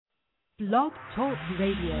Blog Talk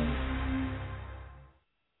Radio.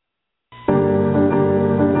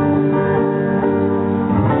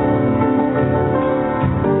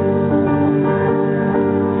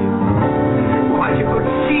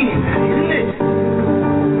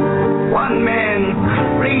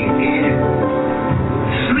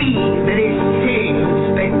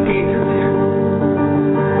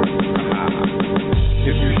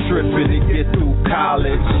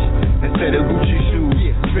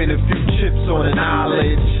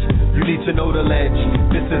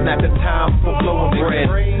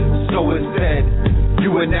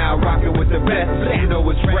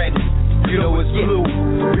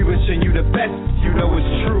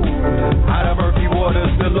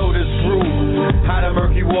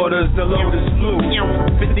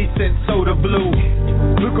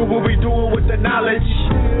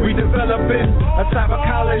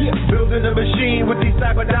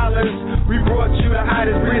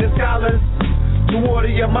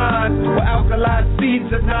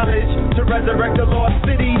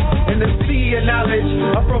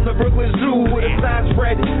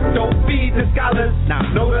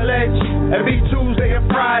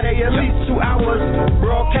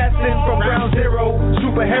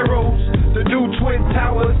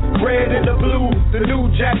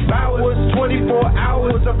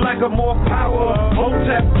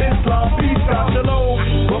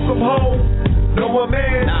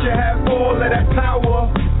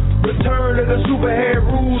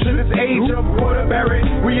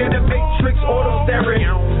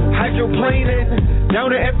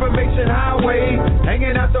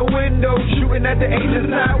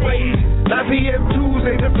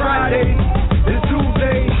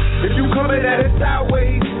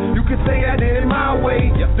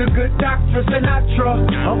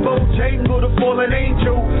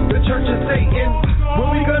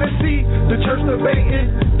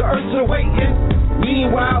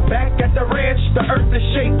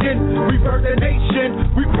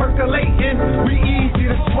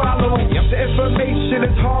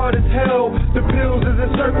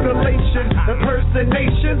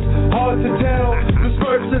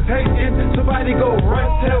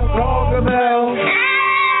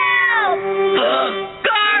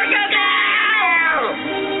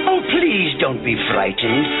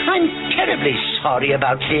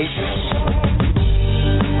 About this.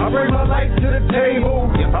 I bring my life to the table.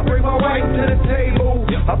 I bring my wife to the table.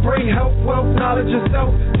 I bring health, wealth, knowledge, and self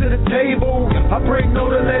to the table. I bring no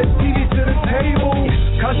to ledge TV to the table.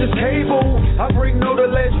 Conscious cable. I bring no to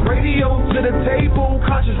ledge radio to the table.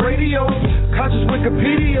 Conscious radio. Conscious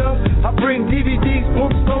Wikipedia. I bring DVDs,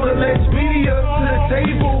 books, no to ledge media to the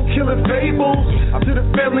table. Killing fables to the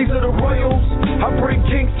families of the royals. I bring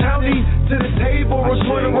Kings County to the table.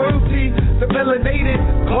 Restoring royalty. The melanated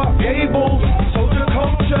Clark Gables. Soldier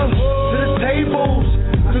culture to the tables.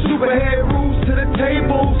 The superhead rules to the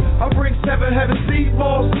tables. I bring 7 heaven sea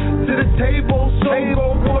balls to the table.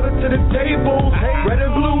 Soul water to the table. Red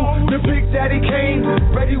and blue, the Big Daddy Kane.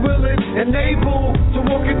 Ready, willing, and able to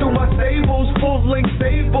walk it through my stables. Full length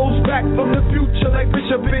stables. Back from the future like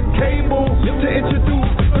Bishop and Cable. To introduce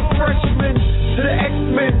the freshmen to the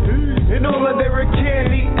X-Men. In all of their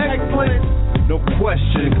candy excellence. No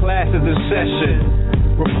question, class is in session.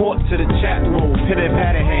 Report to the chat room, pen and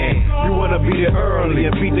pad in hand. You wanna be there early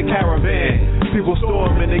and beat the caravan. People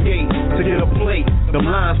storming the gate to get a plate. Them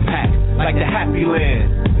lines packed like the Happy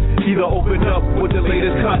Land. Either open up with the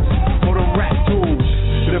latest cuts or them rap tools.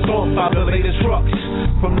 They're both out the latest trucks.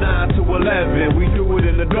 From 9 to 11, we do it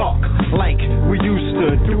in the dark, like we used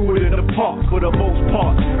to do it in the park. For the most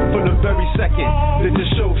part, from the very second that the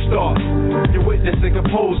show starts, you're witnessing a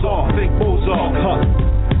pose off, think Mozart, huh?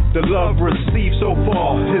 The love received so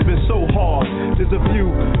far has been so hard. There's a few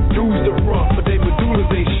dudes to run, but they medullas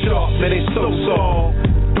they sharp, man they so soft.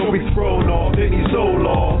 Don't be thrown off any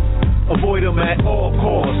Zoloft. Avoid them at all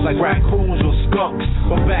costs, like raccoons or skunks.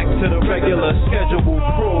 But back to the regular scheduled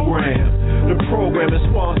program. The program is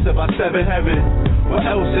sponsored by 7 Heaven. What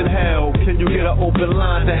else in hell can you get an open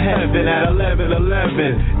line to heaven at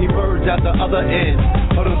 11:11? Emerge at the other end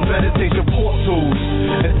of those meditation portals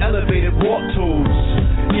and elevated warp tools,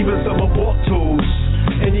 even some abort tools.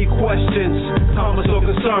 Any questions, comments, or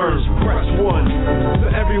concerns, press 1. To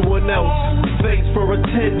everyone else, thanks for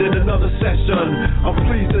attending another session. I'm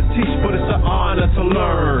pleased to teach, but it's an honor to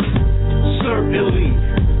learn. Certainly,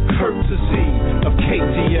 courtesy of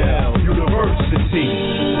KTL University.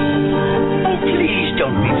 Oh, please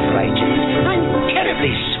don't be frightened. I'm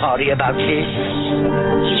terribly sorry about this.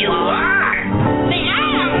 You are?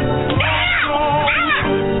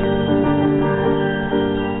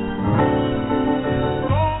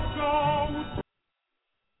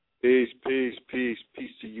 Peace, peace, peace,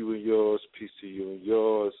 peace to you and yours, peace to you and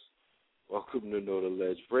yours. Welcome to Know the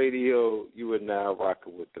Ledge Radio. You are now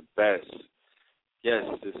rocking with the best. Yes,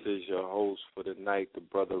 this is your host for the night, the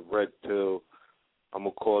brother Red Pill. I'm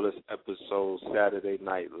going to call this episode Saturday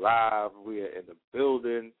Night Live. We are in the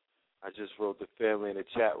building. I just wrote the family in the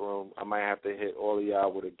chat room. I might have to hit all of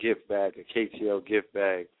y'all with a gift bag, a KTL gift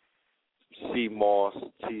bag, sea moss,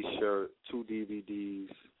 T-shirt, 2 DVDs.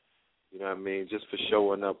 You know what I mean? Just for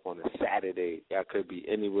showing up on a Saturday. Y'all could be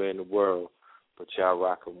anywhere in the world, but y'all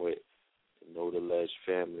rocking with the Know the Ledge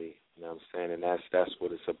family. You know what I'm saying? And that's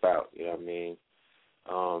what it's about. You know what I mean?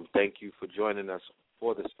 Thank you for joining us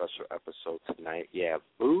for this special episode tonight. Yeah,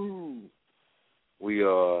 boo! We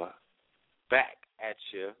are back at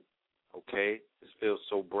you. Okay? This feels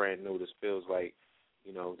so brand new. This feels like,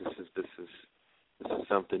 you know, this is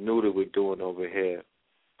something new that we're doing over here.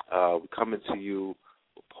 We're coming to you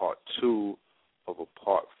with part 2 of a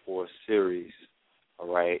part 4 series, all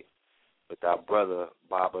right, with our brother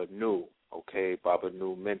Baba Nu, okay? Baba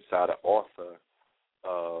Nu Mensah, the author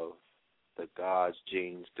of The God's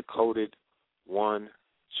Genes Decoded 1,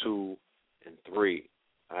 2, and 3,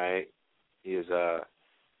 all right? He is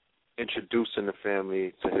introducing the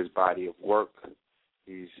family to his body of work.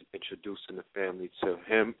 He's introducing the family to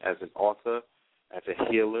him as an author, as a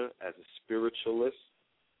healer, as a spiritualist,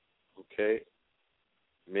 okay?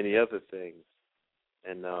 Many other things.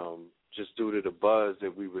 And just due to the buzz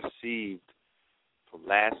that we received from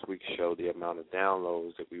last week's show, the amount of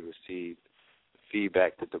downloads that we received, the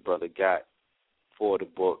feedback that the brother got for the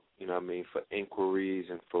book, you know what I mean, for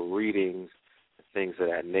inquiries and for readings and things of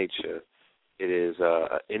that nature, it is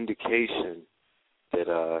an indication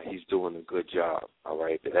that he's doing a good job, all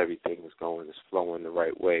right, that everything is flowing the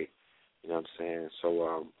right way, you know what I'm saying?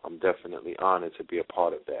 So I'm definitely honored to be a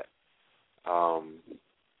part of that.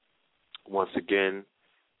 Once again,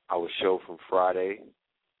 our show from Friday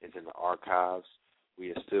is in the archives.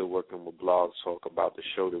 We are still working with Blog Talk about the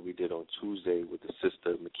show that we did on Tuesday with the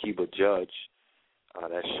sister Makiba Judge.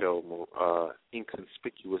 That show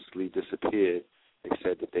inconspicuously disappeared. They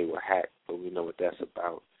said that they were hacked, but we know what that's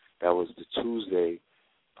about. That was the Tuesday,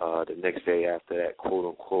 the next day after that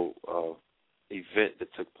quote-unquote event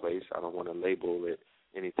that took place. I don't want to label it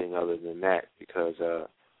anything other than that because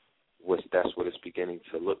that's what it's beginning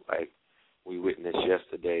to look like. We witnessed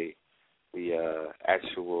yesterday the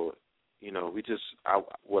actual, you know,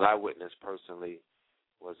 what I witnessed personally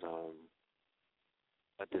was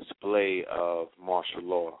a display of martial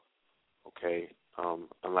law, okay,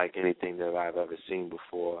 unlike anything that I've ever seen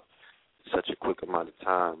before in such a quick amount of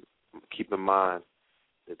time. Keep in mind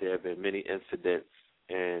that there have been many incidents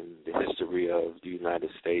in the history of the United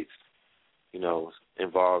States, you know,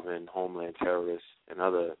 involving homeland terrorists and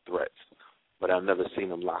other threats. But I've never seen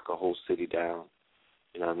them lock a whole city down,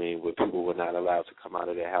 you know what I mean, where people were not allowed to come out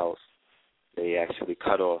of their house. They actually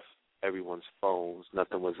cut off everyone's phones.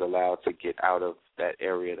 Nothing was allowed to get out of that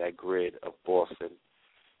area, that grid of Boston.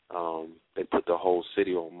 They put the whole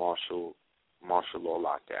city on martial law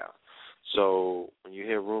lockdown. So when you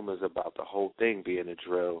hear rumors about the whole thing being a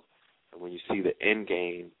drill, and when you see the end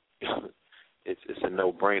game, it's a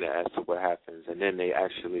no-brainer as to what happens. And then they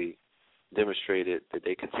actually demonstrated that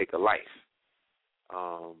they could take a life.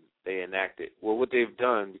 They enacted. Well, what they've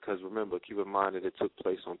done, because remember, keep in mind that it took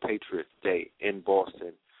place on Patriot Day in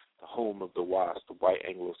Boston, the home of the WASP, the White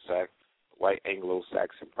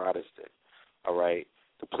Anglo-Saxon Protestant, all right,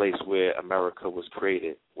 the place where America was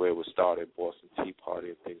created, where it was started, Boston Tea Party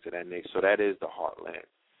and things of that nature. So that is the heartland.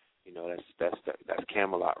 You know, that's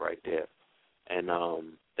Camelot right there. And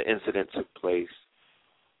the incident took place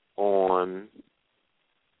on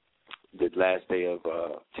the last day of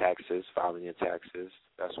taxes, filing your taxes.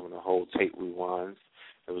 That's when the whole tape rewinds.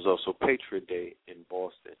 It was also Patriot Day in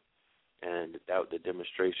Boston, and the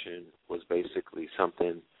demonstration was basically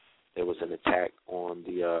something. There was an attack on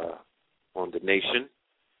the nation,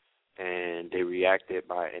 and they reacted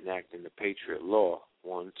by enacting the Patriot Law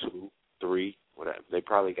 1, 2, 3, whatever. They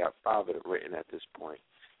probably got 5 of it written at this point,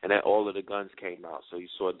 and then all of the guns came out. So you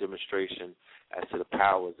saw a demonstration as to the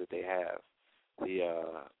powers that they have.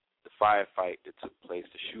 The firefight that took place,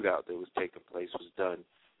 the shootout that was taking place was done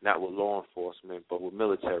not with law enforcement but with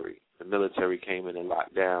military. The military came in and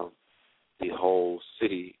locked down the whole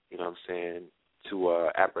city, you know what I'm saying, to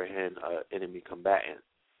apprehend an enemy combatant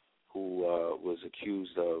who was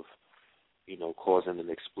accused of, you know, causing an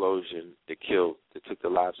explosion that took the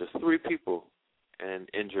lives of 3 people and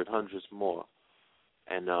injured hundreds more.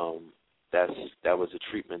 And that was the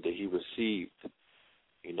treatment that he received,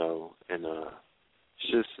 you know, and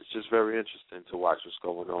it's just very interesting to watch what's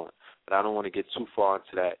going on. But I don't want to get too far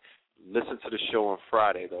into that. listen to the show on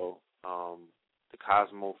Friday, though. The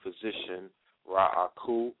Cosmo physician, Ra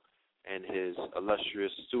Aku, and his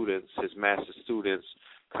illustrious students, his master students,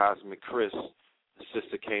 Cosmic Chris, the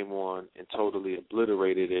sister came on and totally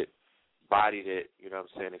obliterated it, bodied it, you know what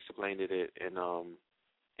I'm saying, explained it in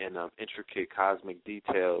intricate cosmic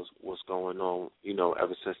details what's going on, you know,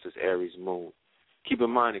 ever since this Aries moon. Keep in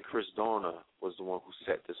mind that Chris Dorner was the one who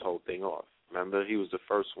set this whole thing off. Remember, he was the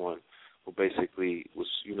first one who basically was,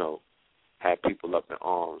 you know, had people up in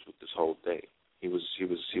arms with this whole thing. He was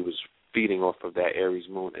feeding off of that Aries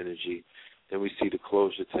moon energy. Then we see the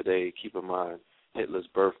closure today. Keep in mind, Hitler's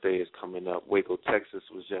birthday is coming up. Waco, Texas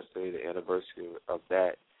was yesterday, the anniversary of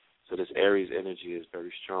that. So this Aries energy is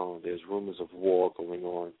very strong. There's rumors of war going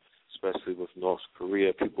on, especially with North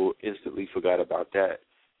Korea. People instantly forgot about that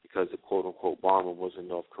because the quote-unquote bomber wasn't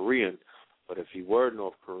North Korean. But if he were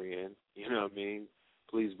North Korean, you know what I mean,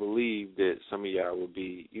 please believe that some of y'all would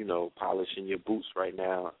be, you know, polishing your boots right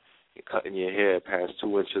now and cutting your hair past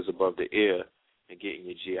 2 inches above the ear and getting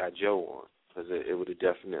your G.I. Joe on, because it would have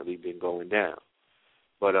definitely been going down.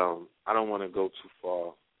 But I don't want to go too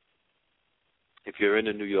far. If you're in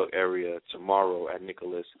the New York area tomorrow at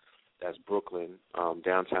Nicholas, that's Brooklyn,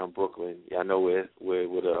 downtown Brooklyn. Y'all know where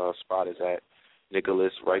the spot is at.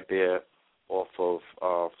 Nicholas, right there off of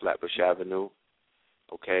Flatbush Avenue.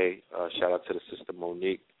 Okay, shout out to the sister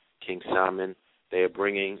Monique, King Simon. They are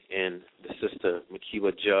bringing in the sister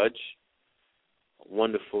Makiwa Judge, a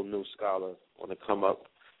wonderful new scholar on the come up.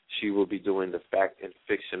 She will be doing the fact and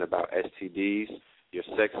fiction about STDs. Your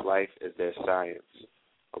sex life is their science.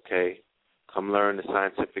 Okay, come learn the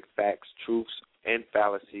scientific facts, truths, and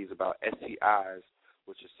fallacies about STIs,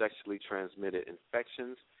 which are sexually transmitted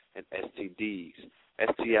infections, and STDs.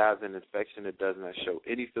 STIs and infection, it does not show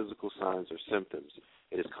any physical signs or symptoms.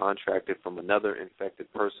 It is contracted from another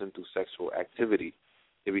infected person through sexual activity.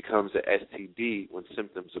 It becomes an STD when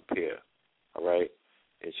symptoms appear, all right?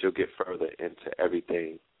 And she'll get further into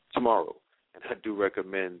everything tomorrow. And I do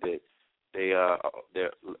recommend that they're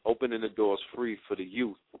opening the doors free for the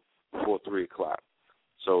youth before 3 o'clock.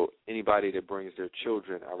 So anybody that brings their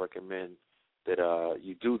children, I recommend that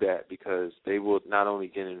you do that, because they will not only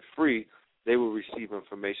get in free, they will receive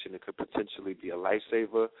information that could potentially be a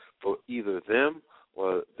lifesaver for either them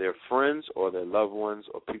or their friends or their loved ones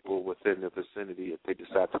or people within the vicinity if they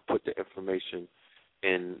decide to put the information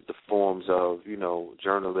in the forms of, you know,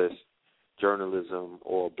 journalism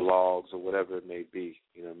or blogs or whatever it may be,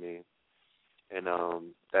 you know what I mean? And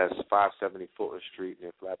that's 570 Fulton Street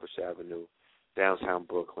near Flatbush Avenue, downtown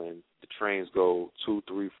Brooklyn. The trains go 2,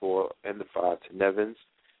 3, 4, and the 5 to Nevins,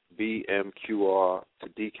 BMQR to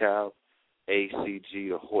DeKalb, ACG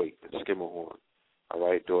to Hoyt and Skimmerhorn. All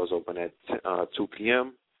right, doors open at 2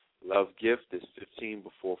 p.m. Love gift is 15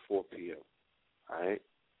 before 4 p.m. All right?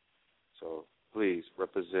 So please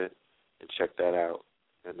represent and check that out,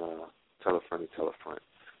 and tell a friend to tell a friend.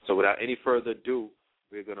 So without any further ado,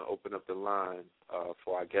 we're going to open up the line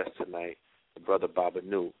for our guest tonight, the brother Baba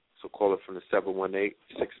Nu. So call it from the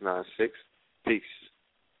 718-696. Peace.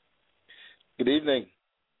 Good evening.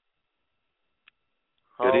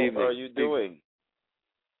 Good evening. How are you doing?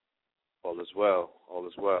 All is well. All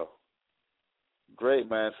is well. Great,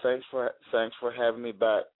 man. Thanks for having me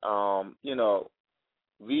back. You know,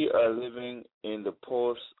 we are living in the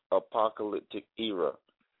post-apocalyptic era.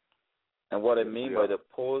 And what I mean by the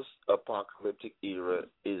post-apocalyptic era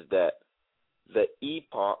is that the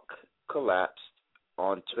epoch collapsed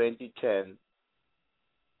on 2010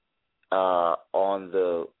 on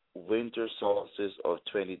the winter solstice of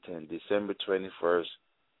 2010, December 21st,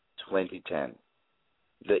 2010.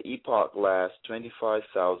 The epoch lasts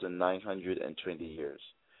 25,920 years.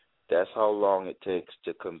 That's how long it takes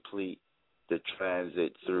to complete the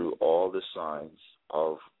transit through all the signs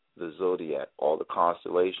of the zodiac, all the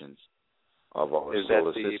constellations of our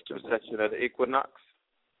solar system. Is that the precession of the equinox?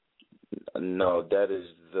 No, that is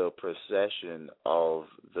the precession of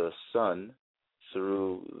the sun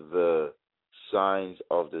through the signs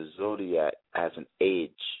of the zodiac as an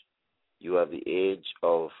age. You have the age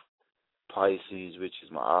of Pisces, which is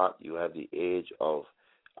Ma'at. You have the age of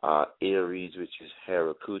Aries, which is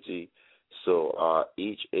Herakuti. So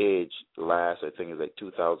each age lasts, I think, is like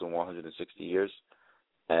 2,160 years.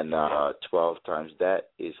 And 12 times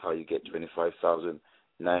that is how you get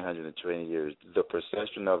 25,920 years. The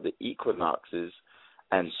precession of the equinoxes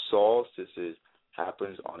and solstices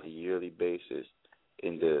happens on a yearly basis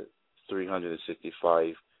in the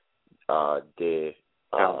 365 day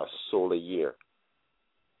solar year.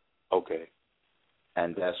 Okay.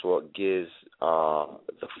 And that's what gives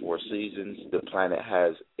the 4 seasons. The planet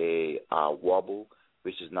has a wobble,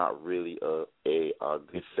 which is not really a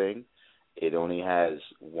good thing. It only has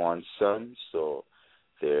one sun, so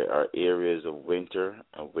there are areas of winter,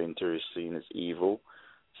 and winter is seen as evil.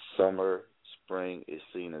 Summer, spring is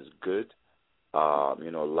seen as good.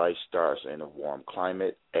 Life starts in a warm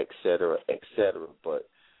climate, etc., etc. But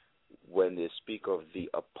when they speak of the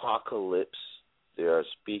apocalypse, they are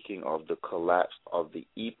speaking of the collapse of the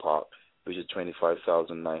epoch, which is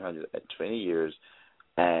 25,920 years.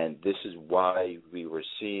 And this is why we were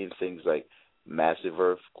seeing things like massive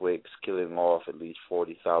earthquakes killing off at least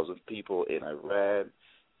 40,000 people in Iran,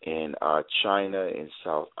 in China, in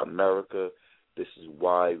South America. This is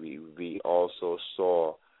why we also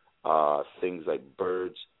saw things like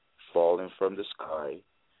birds falling from the sky.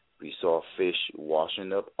 We saw fish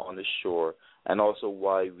washing up on the shore, and also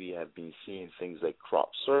why we have been seeing things like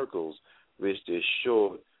crop circles, which they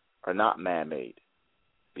showed are not man-made,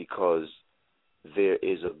 because there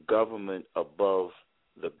is a government above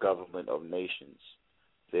the government of nations.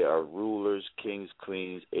 There are rulers, kings,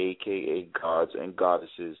 queens, a.k.a. gods and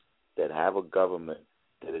goddesses, that have a government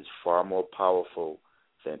that is far more powerful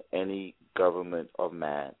than any government of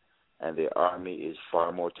man, and their army is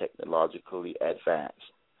far more technologically advanced,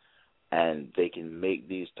 and they can make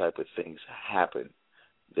these type of things happen.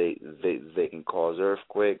 They can cause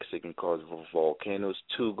earthquakes, they can cause volcanoes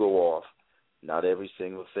to go off. Not every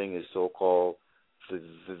single thing is so-called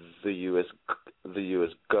the U.S.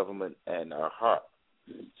 government and our heart.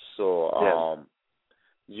 So,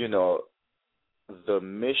 the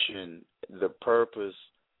mission, the purpose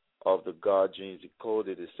of the God Genes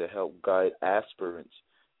Decoded is to help guide aspirants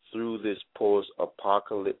through this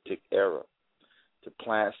post-apocalyptic era, to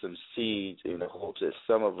plant some seeds in the hopes that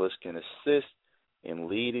some of us can assist in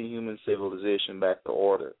leading human civilization back to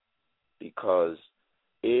order. Because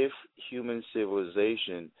if human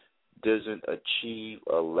civilization doesn't achieve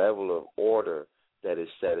a level of order that is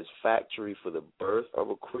satisfactory for the birth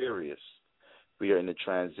of Aquarius, we are in the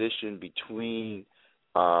transition between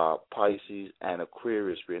Pisces and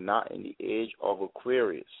Aquarius. We're not in the age of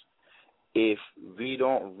Aquarius. If we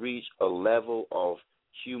don't reach a level of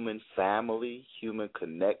human family, human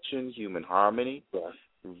connection, human harmony,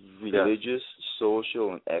 religious,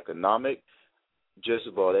 social, and economic, just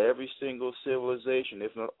about every single civilization,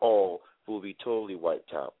 if not all, will be totally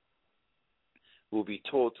wiped out. Will be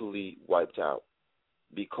totally wiped out.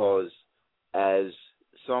 Because as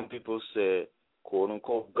some people say,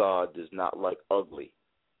 quote-unquote, God does not like ugly.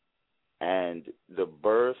 And the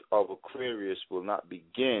birth of Aquarius will not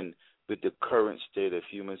begin with the current state of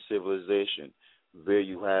human civilization, where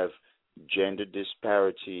you have gender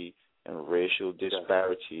disparity and racial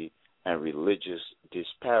disparity and religious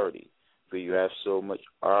disparity, where you have so much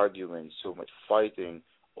arguing, so much fighting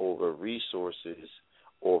over resources,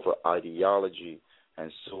 over ideology,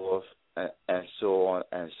 and so on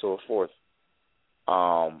and so forth.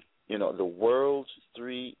 The world's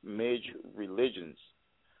three major religions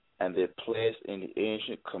and their place in the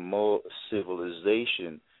ancient Khmer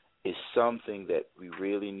civilization is something that we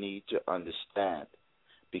really need to understand,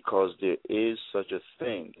 because there is such a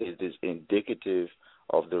thing. It is indicative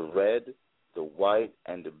of the red, the white,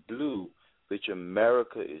 and the blue, which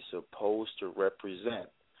America is supposed to represent.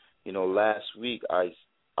 Last week I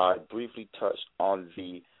briefly touched on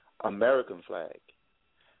the American flag.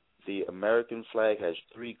 The American flag has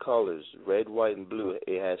three colors, red, white, and blue.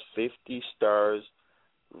 It has 50 stars,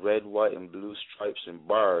 red, white, and blue stripes and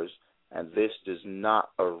bars, and this does not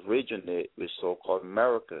originate with so-called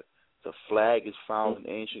America. The flag is found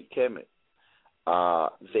in ancient Kemet.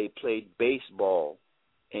 They played baseball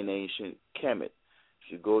in ancient Kemet. If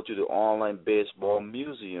you go to the online baseball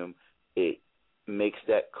museum, it makes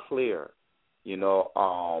that clear.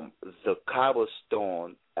 The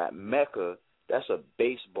cobblestone at Mecca, that's a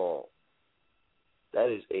baseball. That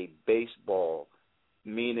is a baseball,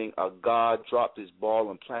 meaning a god dropped his ball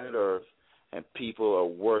on planet Earth and people are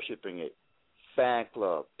worshiping it. Fan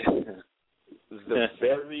club.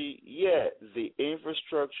 The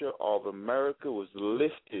infrastructure of America was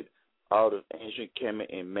lifted out of ancient Kemet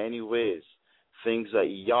in many ways. Things like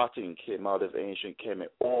yachting came out of ancient Kemet,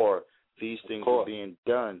 or these things were being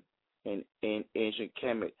done in ancient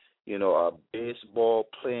Kemet. Baseball,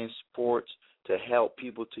 playing sports to help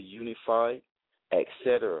people to unify,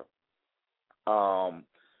 etc.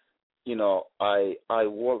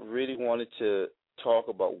 Really wanted to talk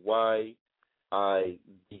about why I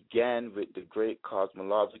began with the great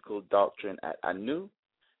cosmological doctrine at Anu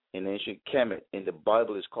in ancient Kemet. In the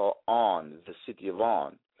Bible, it's called On, the city of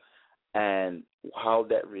On, and how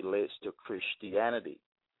that relates to Christianity,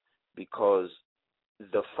 because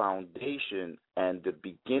the foundation and the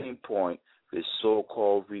beginning point is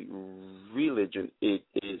so-called religion. It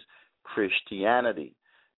is Christianity.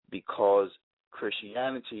 because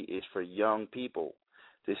Christianity is for young people.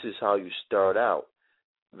 This is how you start out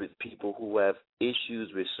with people who have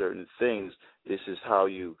issues with certain things. This is how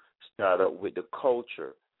you start out with the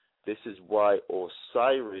culture. This is why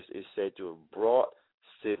Osiris is said to have brought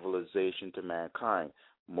civilization to mankind.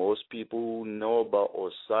 Most people who know about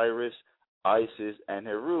Osiris, Isis, and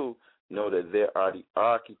Heru know that there are the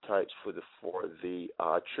archetypes for the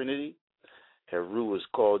Trinity. Heru is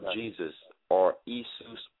called Jesus, or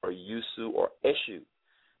Isus, or Yusu, or Eshu.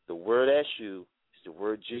 The word Eshu is the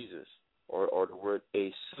word Jesus, or the word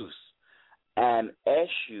Jesus. And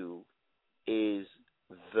Eshu is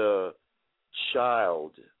the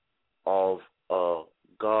child of a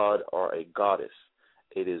god or a goddess.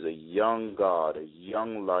 It is a young god, a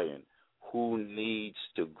young lion who needs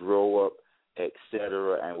to grow up,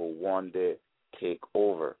 etc., and will one day take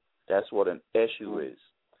over. That's what an Eshu is.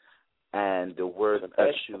 And the word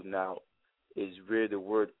Eshu now is where the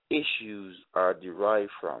word issues are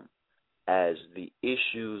derived from, as the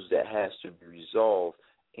issues that has to be resolved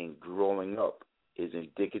in growing up is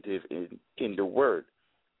indicative in the word.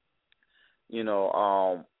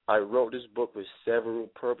 I wrote this book with several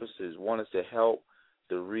purposes. One is to help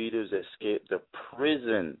the readers escape the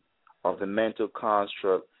prison of the mental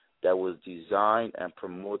construct that was designed and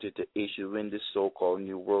promoted to issue in this so-called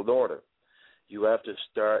New World Order. You have to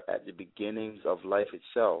start at the beginnings of life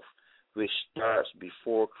itself, which starts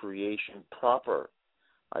before creation proper.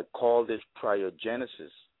 I call this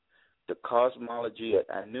cryogenesis. The cosmology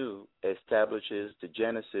at Anu establishes the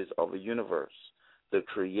genesis of a universe, the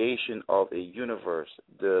creation of a universe,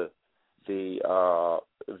 the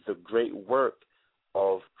great work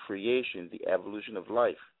of creation, the evolution of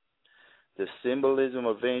life. The symbolism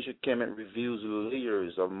of ancient Kemet reveals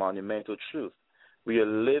layers of monumental truth. We are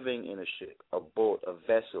living in a ship, a boat, a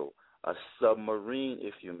vessel, a submarine,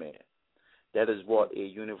 if you may. That is what a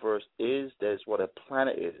universe is. That is what a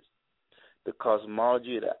planet is. The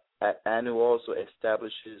cosmology at Anu also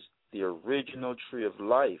establishes the original tree of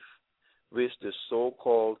life, which the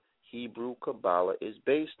so-called Hebrew Kabbalah is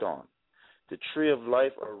based on. The tree of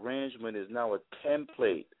life arrangement is now a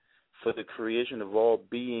template for the creation of all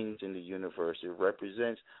beings in the universe. It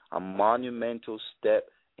represents a monumental step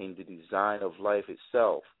in the design of life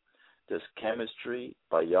itself. Thus, chemistry,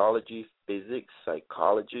 biology, physics,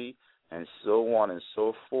 psychology, and so on and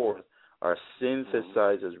so forth are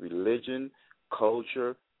synthesized as religion,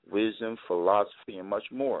 culture, wisdom, philosophy, and much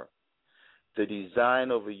more. The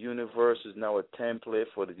design of a universe is now a template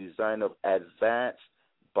for the design of advanced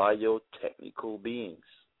biotechnical beings.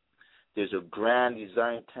 There's a grand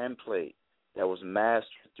design template that was mastered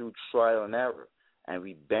through trial and error, and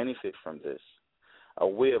we benefit from this. A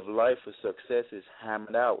way of life for success is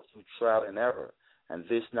hammered out through trial and error, and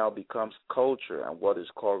this now becomes culture and what is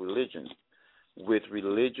called religion, with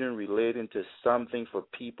religion relating to something for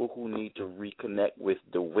people who need to reconnect with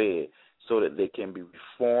the way so that they can be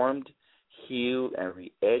reformed, healed, and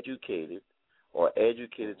re-educated, or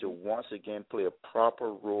educated to once again play a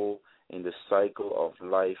proper role in the cycle of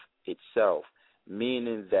life itself,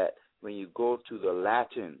 meaning that when you go to the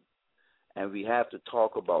Latin, and we have to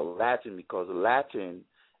talk about Latin because Latin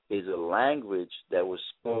is a language that was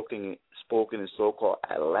spoken in so-called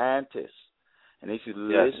Atlantis. And if you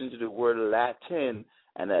listen to the word Latin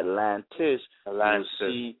and Atlantis, you'll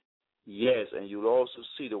see, and you'll also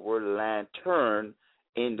see the word lantern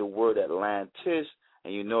in the word Atlantis,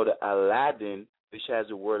 and you know that Aladdin, which has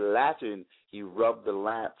the word Latin, he rubbed the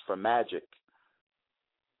lamp for magic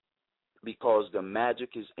because the magic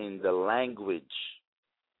is in the language,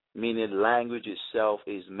 meaning language itself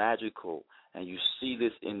is magical. And you see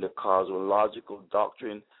this in the cosmological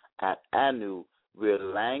doctrine at Anu, where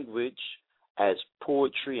language as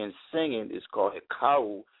poetry and singing is called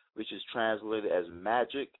Hekau, which is translated as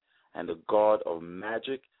magic, and the god of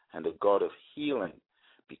magic and the god of healing.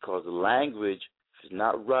 Because language, if it's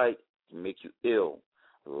not right, it can make you ill.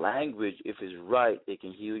 Language, if it's right, it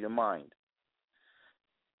can heal your mind.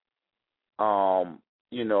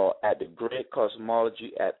 At the great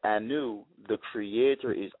cosmology at Anu, the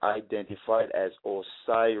creator is identified as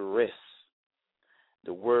Osiris.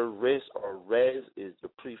 The word res or res is the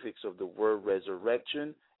prefix of the word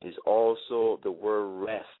resurrection, is also the word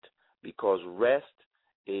rest, because rest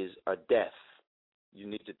is a death. You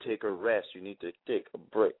need to take a rest. You need to take a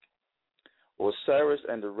break. Osiris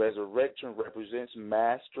and the resurrection represents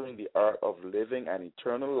mastering the art of living an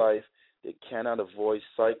eternal life that cannot avoid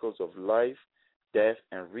cycles of life, death,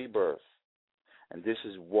 and rebirth. And this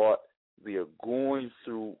is what we are going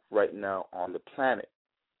through right now on the planet.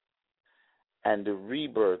 And the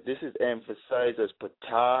rebirth, this is emphasized as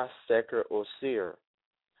Ptah Seker Osir.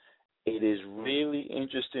 It is really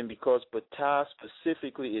interesting because Ptah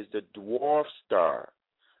specifically is the dwarf star,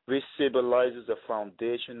 which symbolizes a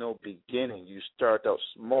foundational beginning. You start out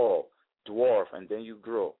small, dwarf, and then you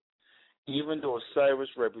grow. Even though Osiris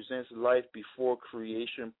represents life before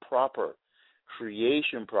creation proper,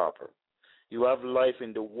 you have life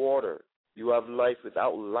in the water. You have life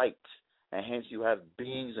without light, and hence you have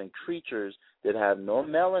beings and creatures that have no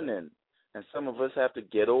melanin. And some of us have to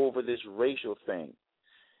get over this racial thing.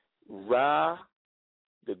 Ra,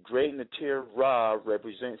 the great Natir Ra,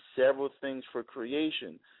 represents several things for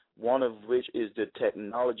creation, one of which is the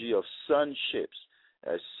technology of sun ships.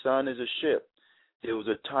 A sun is a ship. There was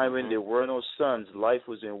a time when there were no suns. Life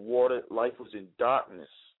was in water. Life was in darkness.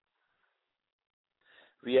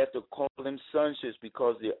 We have to call them sun ships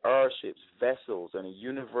because they are ships, vessels, and the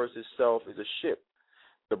universe itself is a ship.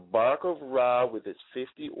 The bark of Ra with its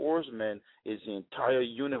 50 oarsmen is the entire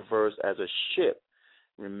universe as a ship.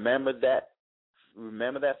 Remember that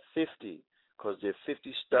 50, because there are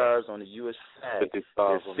 50 stars on the U.S. flag. 50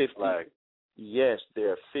 stars on the flag. Yes,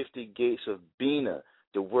 there are 50 gates of Bina.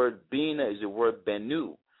 The word Bina is the word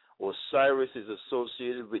Bennu. Osiris is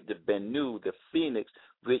associated with the Bennu, the phoenix,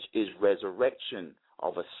 which is resurrection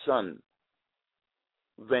of a sun.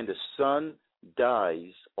 When the sun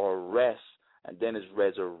dies or rests and then is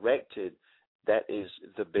resurrected, that is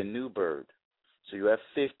the Bennu bird. So you have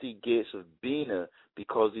 50 gates of Bina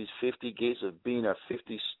because these 50 gates of Bina are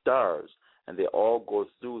 50 stars, and they all go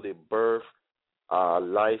through the birth,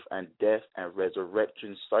 life, and death and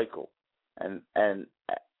resurrection cycle. And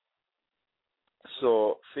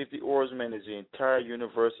so 50 oarsmen is the entire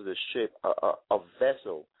universe of the ship, a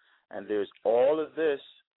vessel. And there's all of this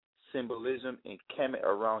symbolism in Kemet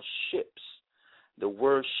around ships. The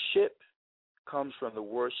word ship comes from the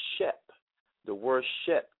word shep. The word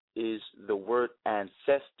shep is the word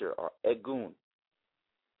ancestor or egun,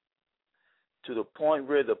 to the point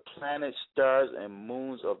where the planets, stars, and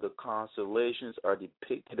moons of the constellations are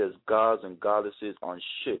depicted as gods and goddesses on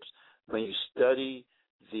ships. When you study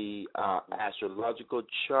the astrological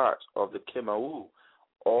charts of the Kemau,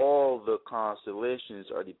 all the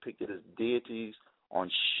constellations are depicted as deities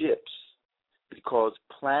on ships because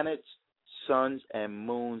planets, suns, and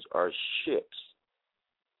moons are ships.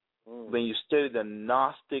 When you study the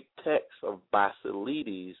Gnostic text of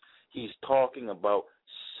Basilides, he's talking about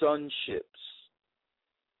sun ships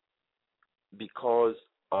because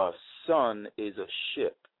a sun is a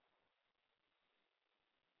ship.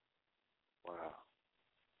 Wow.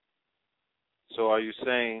 So are you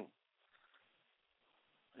saying,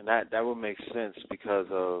 and that would make sense because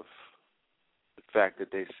of the fact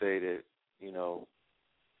that they say that, you know,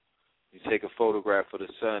 you take a photograph of the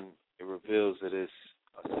sun, it reveals that it's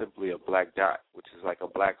simply a black dot, which is like a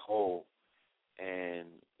black hole. And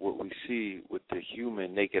what we see with the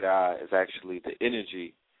human naked eye is actually the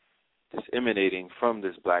energy that's emanating from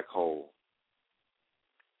this black hole.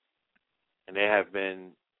 And there have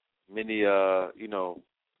been many,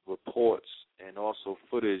 reports and also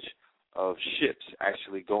footage of ships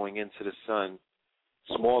actually going into the sun,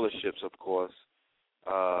 smaller ships, of course,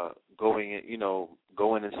 going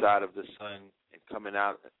inside of the sun and coming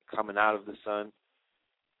out of the sun,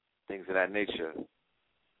 things of that nature.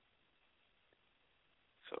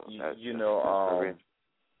 So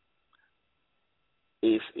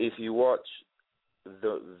if you watch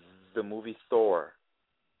the movie Thor,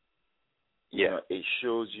 it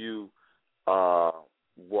shows you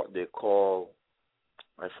what they call,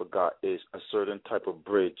 I forgot, is a certain type of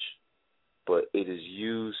bridge, but it is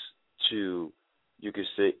used to, you could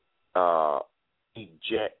say,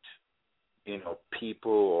 eject,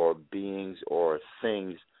 people or beings or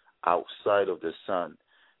things outside of the sun.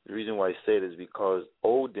 The reason why I say it is because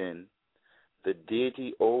Odin, the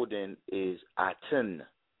deity Odin, is Aten.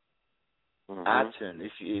 Aten.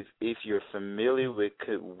 If you're familiar with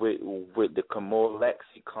the Khmer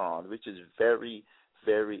lexicon, which is very,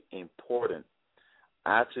 very important,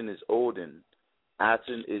 Aten is Odin.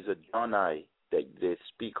 Aten is Adonai that they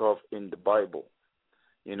speak of in the Bible.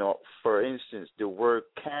 For instance, the word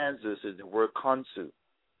Kansas is the word Kansu.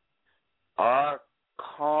 Arkansas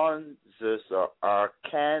or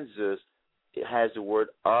Arkansas, it has the word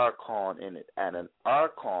Archon in it, and an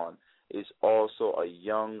Archon is also a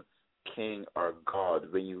young king or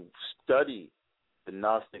god. When you study the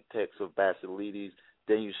Gnostic text of Basilides,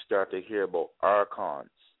 then you start to hear about Archons.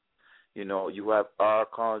 You have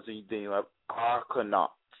Archons, and then you have Arcanauts.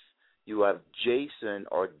 You have Jason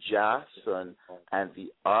or Jason and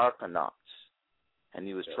the Arcanauts. And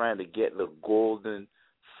he was trying to get the golden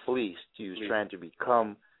fleece. He was trying to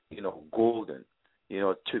become, golden,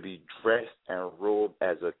 to be dressed and robed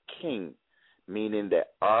as a king, meaning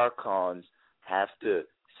that archons have to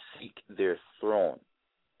seek their throne.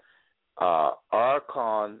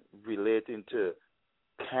 Archon relating to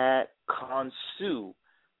Khonsu.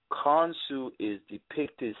 Khonsu is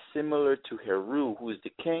depicted similar to Heru, who is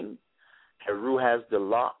the king. Heru has the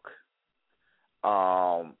lock.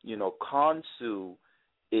 Khonsu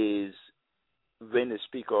is when they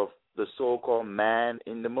speak of the so-called man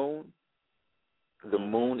in the moon. The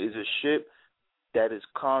moon is a ship. That is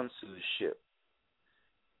Khonsu's ship.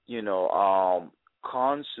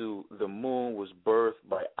 Khonsu, the moon, was birthed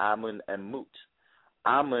by Amun and Mut.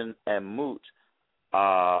 Amun and Mut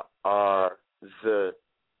are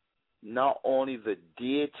not only the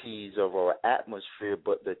deities of our atmosphere,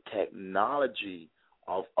 but the technology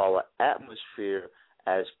of our atmosphere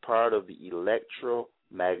as part of the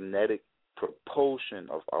electromagnetic propulsion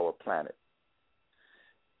of our planet.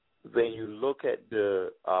 When you look at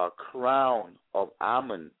the crown of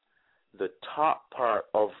Amun, the top part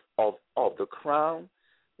of the crown,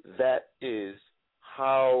 that is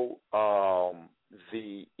how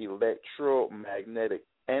the electromagnetic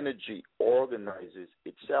energy organizes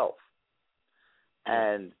itself.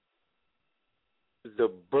 And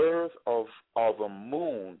the birth of a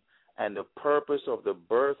moon and the purpose of the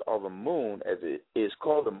birth of a moon, as it is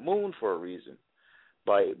called a moon for a reason,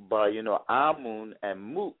 by Amun and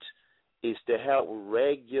Mut, is to help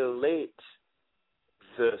regulate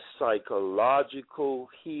the psychological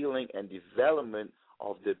healing and development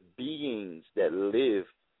of the beings that live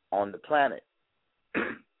on the planet.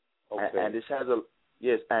 Okay. And this has a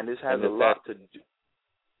lot to do.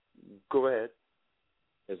 Go ahead.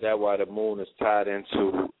 Is that why the moon is tied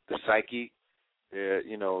into the psyche? The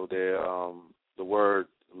word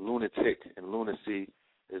lunatic and lunacy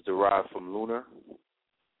is derived from lunar.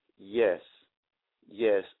 Yes,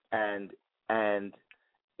 and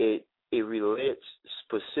it relates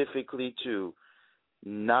specifically to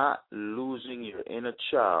not losing your inner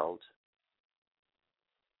child.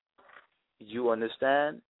 You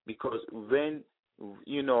understand? Because when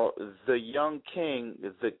the young king,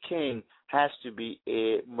 the king has to be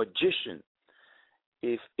a magician.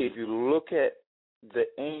 If you look at the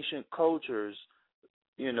ancient cultures,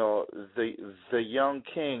 the young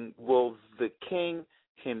king, the king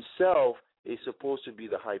himself is supposed to be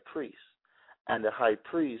the high priest, and the high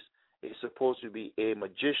priest is supposed to be a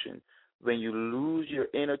magician. When you lose your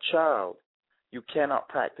inner child, you cannot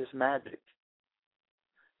practice magic.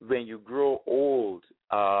 When you grow old,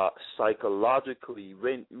 psychologically,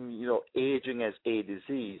 when aging as a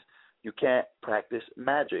disease, you can't practice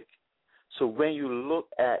magic. So when you look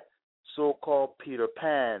at so-called Peter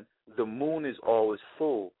Pan, the moon is always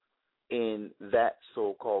full in that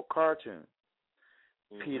so-called cartoon.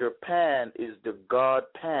 Mm-hmm. Peter Pan is the god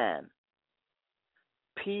Pan.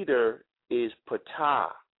 Peter is Ptah,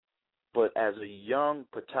 but as a young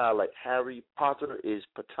Ptah, like Harry Potter is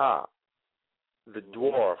Ptah, the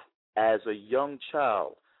dwarf, as a young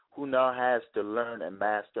child who now has to learn and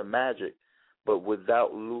master magic, but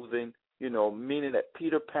without losing, meaning that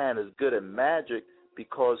Peter Pan is good at magic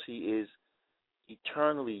because he is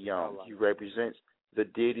eternally young. He represents the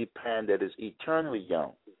deity Pan that is eternally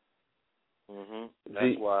young. Mm-hmm.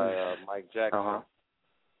 That's why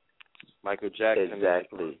Michael Jackson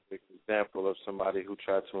exactly. is an example of somebody who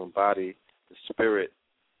tried to embody the spirit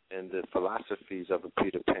and the philosophies of a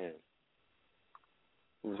Peter Pan.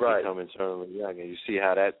 Right. Become eternally young, and you see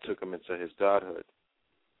how that took him into his godhood.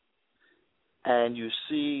 And you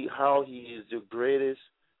see how he is the greatest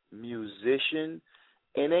musician.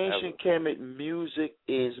 In ancient Kemet, music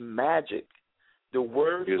is magic. The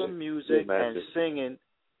word for music and singing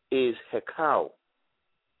is hekau.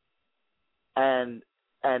 And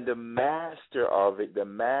the master of it, the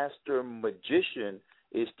master magician,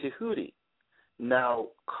 is Tehuti. Now,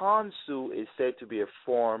 Khonsu is said to be a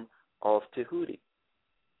form of Tehuti.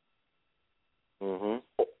 Mm-hmm.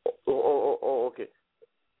 Okay.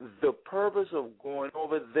 The purpose of going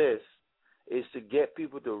over this is to get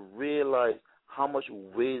people to realize how much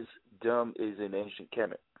wisdom is in ancient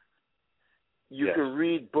Kemet. You can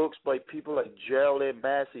read books by people like Gerald A.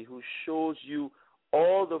 Massey, who shows you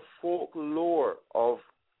all the folklore of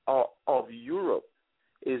Europe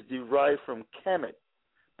is derived from Kemet,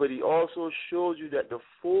 but he also shows you that the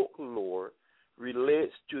folklore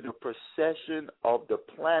relates to the precession of the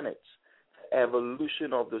planets,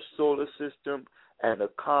 evolution of the solar system, and the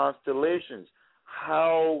constellations,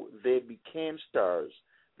 how they became stars,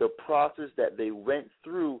 the process that they went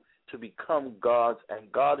through to become gods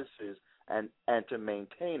and goddesses and to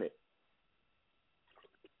maintain it.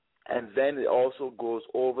 And then it also goes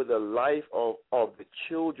over the life of the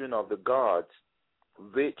children of the gods,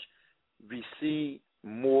 which we see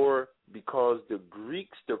more because the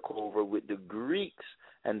Greeks took over. With the Greeks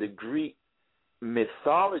and the Greek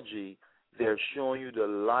mythology, they're showing you the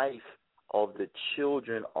life of the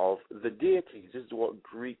children of the deities. This is what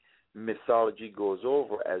Greek mythology goes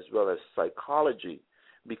over, as well as psychology,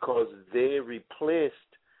 because they replaced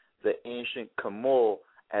the ancient Kamor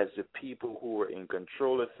as the people who were in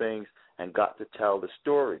control of things and got to tell the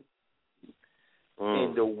story.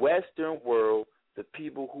 In the Western world, the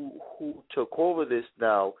people who took over this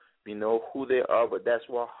now, we know who they are, but that's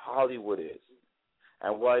what Hollywood is.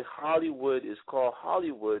 And why Hollywood is called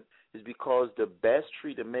Hollywood is because the best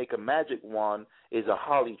tree to make a magic wand is a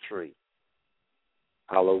holly tree.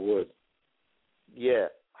 Hollywood. Yeah,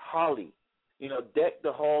 holly. You know, deck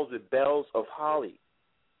the halls with bells of holly.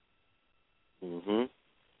 Mhm.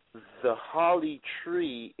 The holly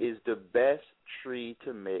tree is the best tree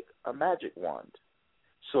to make a magic wand.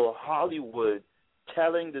 So Hollywood,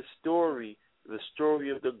 telling the story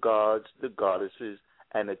of the gods, the goddesses,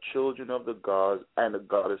 and the children of the gods and the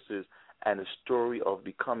goddesses, and the story of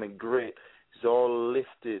becoming great, is all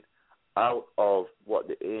lifted out of what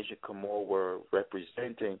the ancient Kamor were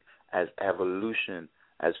representing as evolution,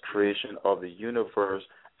 as creation of the universe,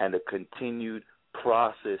 and the continued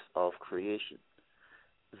process of creation.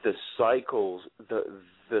 The cycles,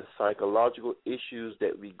 the psychological issues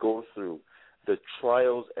that we go through, the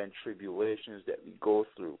trials and tribulations that we go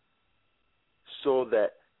through, so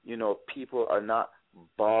that, you know, people are not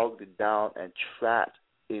bogged down and trapped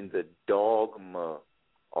in the dogma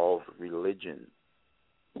of religion.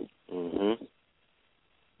 Mhm.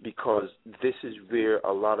 Because this is where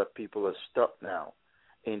a lot of people are stuck now,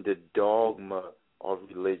 in the dogma of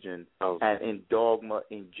religion and in dogma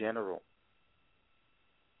in general.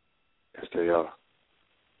 Yes, they are.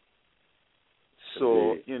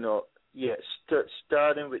 So, Indeed. you know, yeah,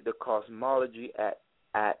 starting with the cosmology at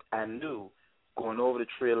Anu, going over the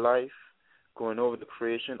tree of life, going over the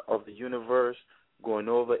creation of the universe, going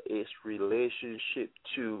over its relationship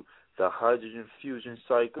to the hydrogen fusion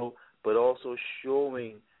cycle, but also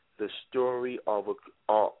showing the story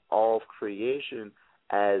of creation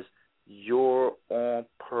as your own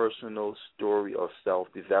personal story of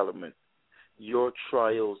self-development, your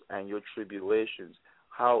trials and your tribulations,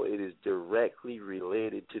 how it is directly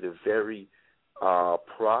related to the very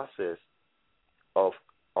process of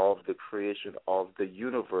the creation of the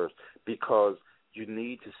universe, because you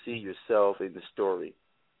need to see yourself in the story.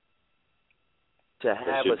 To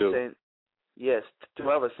have to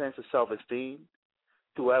have a sense of self-esteem,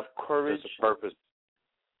 to have courage, sense of purpose.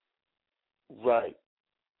 right?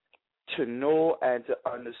 To know and to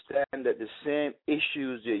understand that the same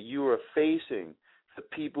issues that you are facing, the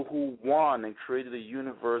people who won and created the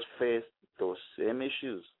universe face those same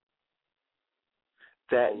issues.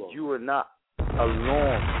 That you are not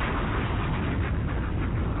alone.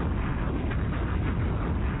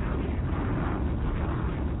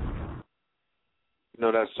 You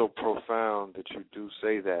know, that's so profound that you do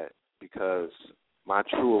say that, because my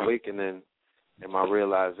true awakening and my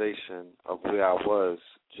realization of where I was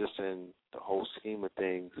just in the whole scheme of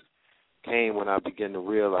things came when I began to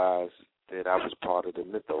realize that I was part of the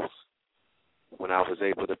mythos. When I was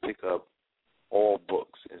able to pick up all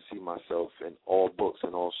books and see myself in all books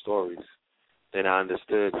and all stories, then I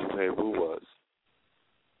understood who Heru was.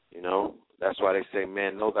 You know, that's why they say,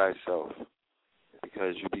 man, know thyself.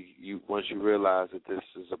 Because you once you realize that this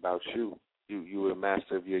is about you are a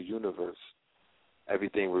master of your universe.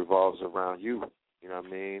 Everything revolves around you. You know what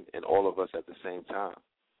I mean? And all of us at the same time.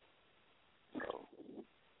 So.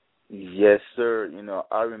 Yes, sir. You know,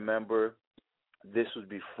 I remember this was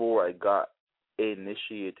before I got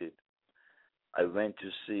initiated. I went to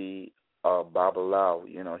see Babalao.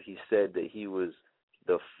 You know, he said that he was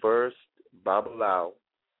the first Babalao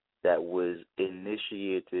that was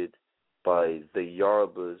initiated by the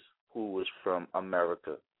Yorubas, who was from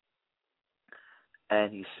America.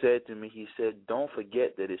 And he said to me, don't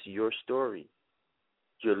forget that it's your story.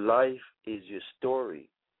 Your life is your story.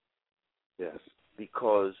 Yes.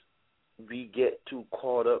 Because we get too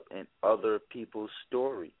caught up in other people's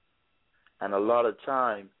story. And a lot of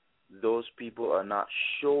time, those people are not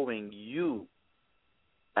showing you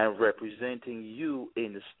and representing you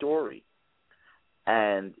in the story.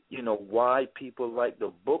 And, you know, why people like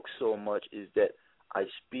the book so much is that I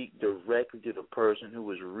speak directly to the person who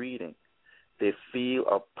is reading. They feel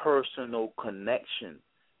a personal connection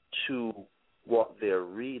to what they're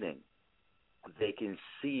reading. They can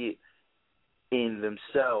see it in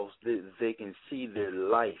themselves. They can see their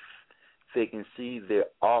life. They can see their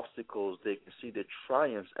obstacles. They can see their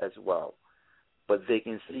triumphs as well. But they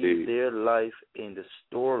can see their life in the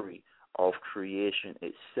story of creation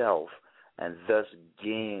itself. and thus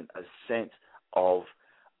gain a sense of,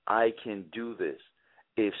 I can do this.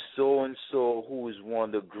 If so and so, who is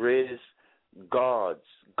one of the greatest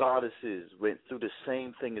goddesses, went through the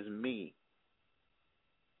same thing as me,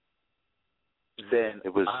 then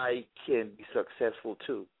I can be successful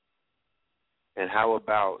too. And how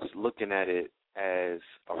about looking at it as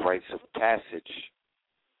a rites of passage?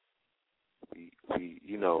 We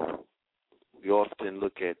often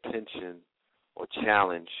look at tension or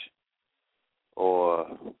challenge or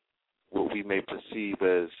what we may perceive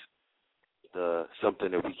as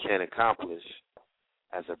something that we can't accomplish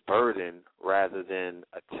as a burden rather than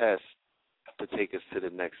a test to take us to the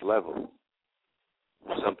next level.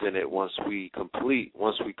 Something that once we complete,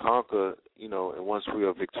 once we conquer, and once we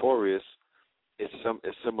are victorious, it's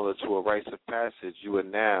similar to a rites of passage. You are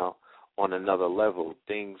now on another level.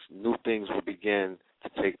 New things will begin to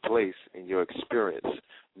take place in your experience.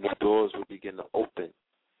 New doors will begin to open.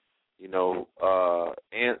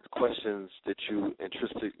 And questions that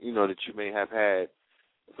that you may have had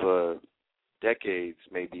for decades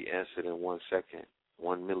may be answered in 1 second,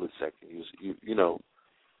 1 millisecond.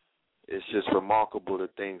 It's just remarkable the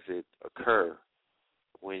things that occur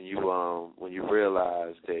when you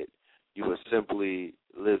realize that you are simply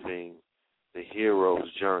living the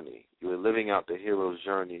hero's journey. You are living out the hero's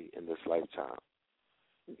journey in this lifetime.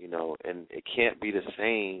 And it can't be the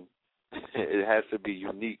same. It has to be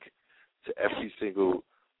unique to every single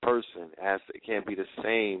person. It can't be the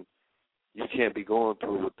same. You can't be going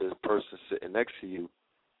through what the person sitting next to you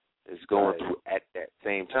is going through at that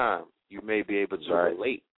same time. You may be able to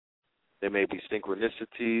relate. There may be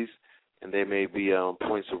synchronicities, and there may be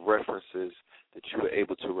points of references that you are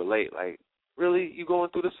able to relate. Like, really, you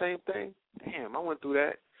going through the same thing? Damn, I went through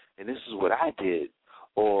that, and this is what I did,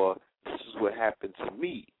 or this is what happened to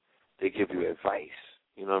me. They give you advice,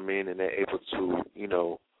 you know what I mean, and they're able to,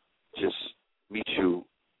 just meet you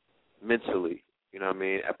mentally, you know what I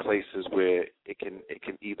mean, at places where it can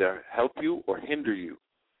either help you or hinder you,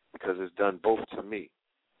 because it's done both to me.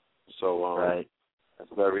 So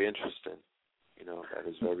that's very interesting. That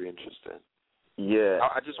is very interesting. Yeah.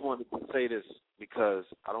 I just wanted to say this because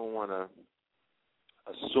I don't want to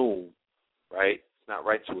assume, right? It's not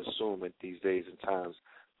right to assume in these days and times.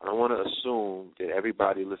 I don't want to assume that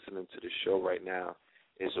everybody listening to the show right now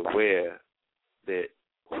is aware that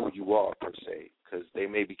who you are, per se, because they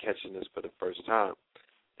may be catching this for the first time.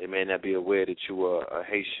 They may not be aware that you are a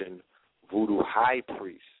Haitian voodoo high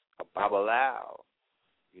priest, a babalao.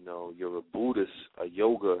 You're a Buddhist, a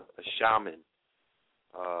yoga, a shaman,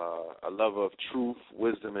 a lover of truth,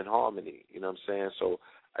 wisdom, and harmony. You know what I'm saying? So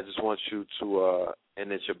I just want you to, and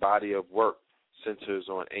that your body of work centers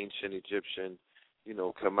on ancient Egyptian,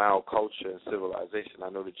 Khmer culture and civilization. I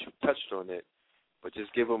know that you touched on it, but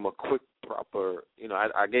just give them a quick, proper,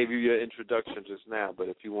 I gave you your introduction just now, but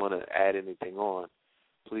if you want to add anything on,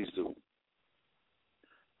 please do.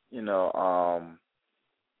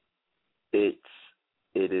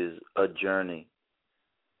 It is a journey.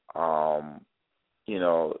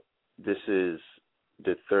 This is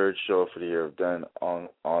the third show for the year I've done on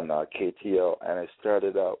KTL, and I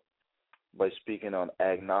started out by speaking on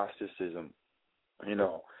agnosticism.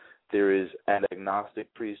 There is an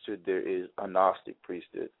agnostic priesthood, there is a Gnostic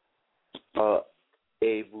priesthood. A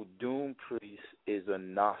voodoo priest is a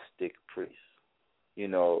Gnostic priest.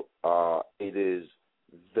 It is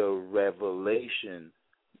the revelation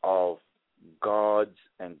of gods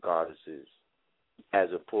and goddesses as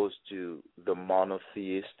opposed to the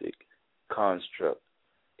monotheistic construct.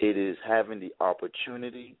 It is having the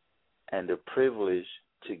opportunity and the privilege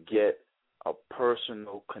to get a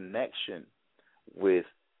personal connection with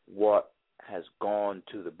what has gone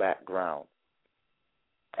to the background.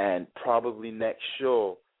 And probably next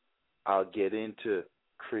show, I'll get into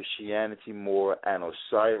Christianity more and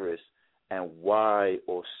Osiris and why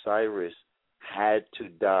Osiris had to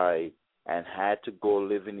die and had to go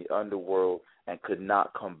live in the underworld and could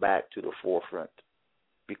not come back to the forefront,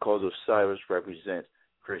 because Osiris represents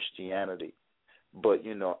Christianity. But,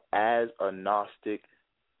 as a Gnostic,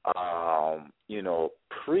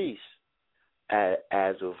 priest,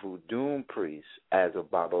 as a voodoo priest, as a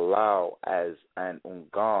babalao, as an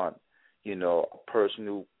ungan, a person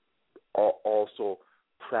who also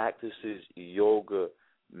practices yoga,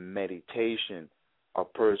 meditation, a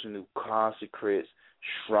person who consecrates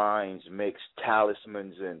shrines, makes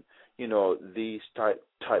talismans, and these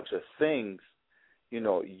types of things.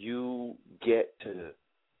 You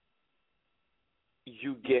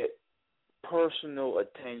get personal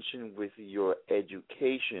attention with your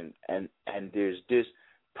education, and there's this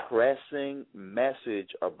pressing message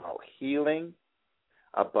about healing,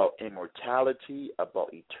 about immortality,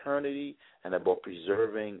 about eternity, and about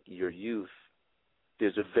preserving your youth.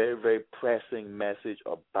 There's a very, very pressing message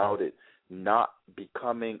about it, not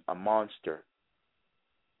becoming a monster.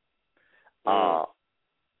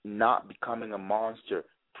 Not becoming a monster,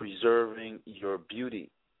 preserving your beauty.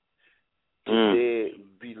 Today,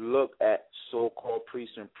 we look at so-called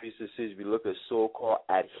priests and priestesses, we look at so-called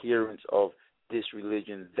adherents of this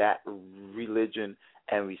religion, that religion,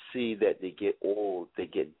 and we see that they get old, they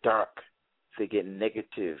get dark, they get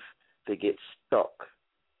negative, they get stuck.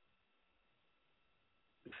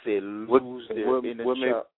 They lose their inner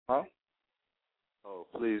child. Huh? Oh,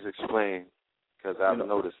 please explain, because I've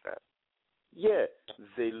noticed that. Yeah,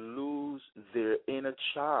 they lose their inner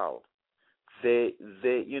child. They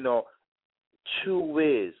two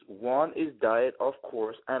ways. One is diet, of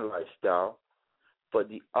course, and lifestyle, but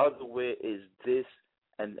the other way is this,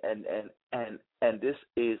 and this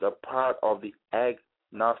is a part of the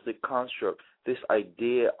agnostic construct, this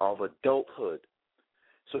idea of adulthood.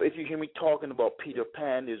 So if you hear me talking about Peter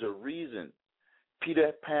Pan, there's a reason.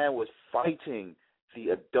 Peter Pan was fighting the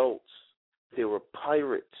adults. They were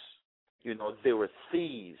pirates. They were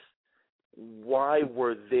thieves. Why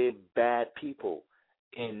were they bad people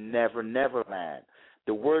in Never Never Land?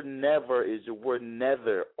 The word never is the word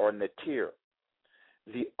nether or netir.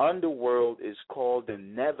 The underworld is called the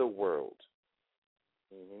netherworld.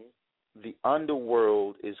 The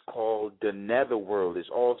underworld is called the netherworld. It's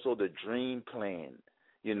also the dream plane.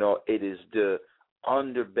 It is the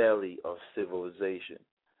underbelly of civilization.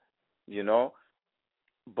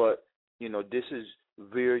 But this is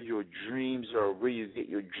where your dreams are, where you get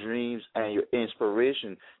your dreams and your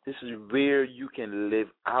inspiration. This is where you can live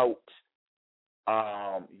out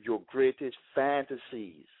your greatest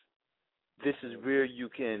fantasies. This is where you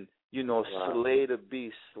can, slay the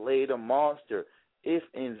beast, slay the monster. If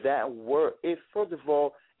in that world, if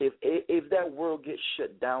that world gets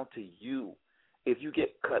shut down to you, if you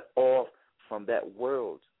get cut off from that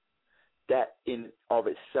world, that in of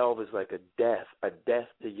itself is like a death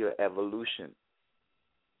to your evolution.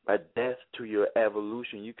 A death to your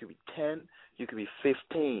evolution. You could be 10, you could be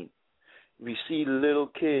 15. We see little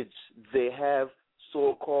kids, they have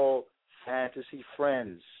so-called fantasy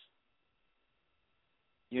friends.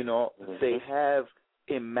 They have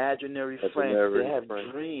imaginary friends. They have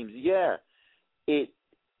dreams. Yeah. It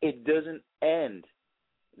doesn't end.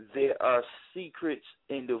 There are secrets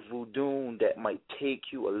in the voodoo that might take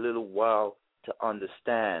you a little while to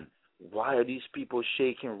understand. Why are these people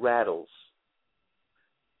shaking rattles?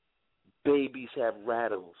 Babies have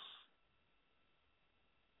rattles.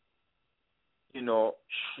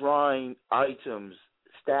 Shrine items,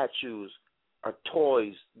 statues, are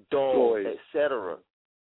toys, dolls, etc.,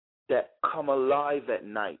 that come alive at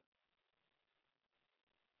night,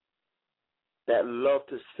 that love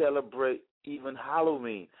to celebrate even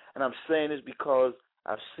Halloween. And I'm saying this because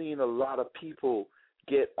I've seen a lot of people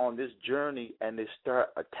get on this journey and they start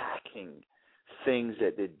attacking things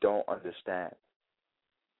that they don't understand.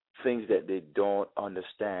 Things that they don't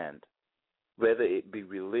understand. Whether it be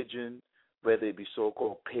religion, whether it be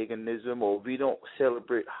so-called paganism, or we don't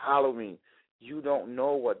celebrate Halloween, you don't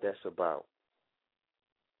know what that's about.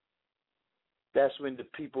 That's when the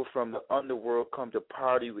people from the underworld come to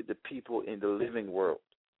party with the people in the living world.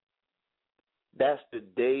 That's the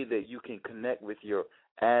day that you can connect with your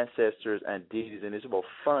ancestors and deities, and it's about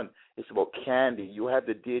fun. It's about candy. You have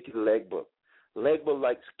the deity Legba. Legba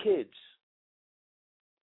likes kids.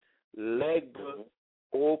 Legba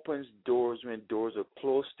opens doors when doors are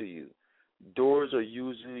close to you. Doors are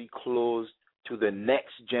usually closed to the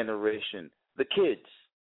next generation, the kids.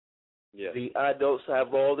 Yeah. The adults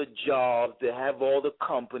have all the jobs, they have all the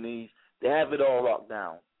companies, they have it all locked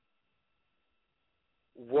down.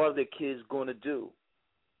 What are the kids going to do?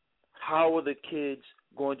 How are the kids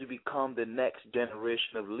going to become the next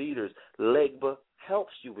generation of leaders? Legba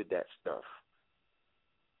helps you with that stuff.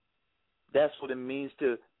 That's what it means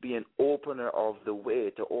to be an opener of the way,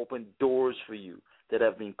 to open doors for you that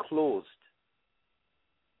have been closed.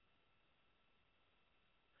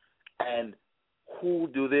 And who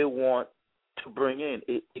do they want to bring in?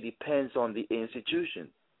 It depends on the institution,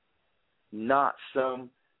 not some,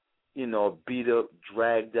 beat up,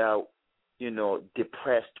 dragged out,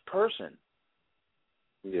 depressed person.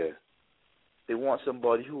 Yeah. They want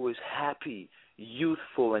somebody who is happy,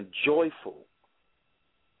 youthful, and joyful.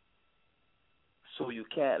 So you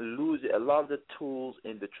can't lose it. A lot of the tools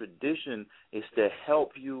in the tradition is to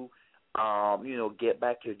help you, get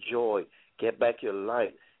back your joy, get back your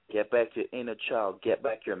light, get back your inner child, get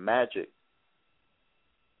back your magic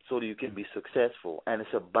so that you can be successful. And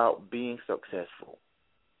it's about being successful.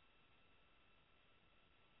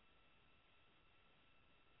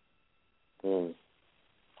 Mm.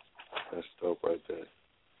 That's dope right there.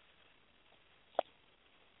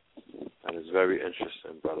 That is very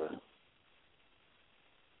interesting, brother.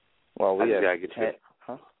 Well, we have I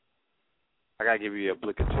gotta give you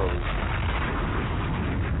obligatory.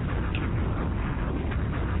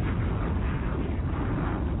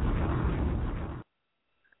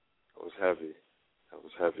 That was heavy. That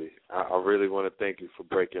was heavy. I really want to thank you for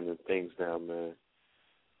breaking the things down, man.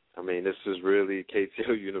 I mean, this is really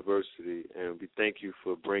KTL University, and we thank you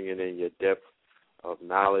for bringing in your depth of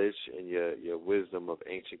knowledge and your wisdom of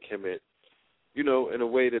ancient Kemet, you know, in a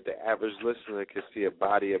way that the average listener can see a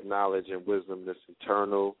body of knowledge and wisdom that's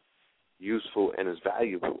internal, useful, and is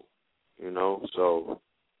valuable, you know. So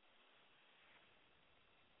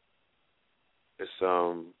it's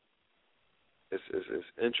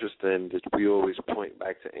interesting that we always point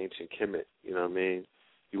back to ancient Kemet, you know what I mean?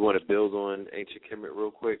 You want to build on ancient Kemet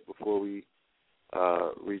real quick before we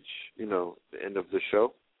reach, you know, the end of the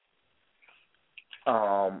show?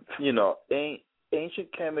 You know,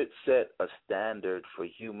 ancient Kemet set a standard for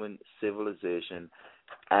human civilization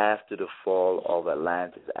after the fall of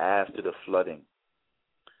Atlantis, after the flooding.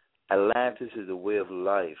 Atlantis is a way of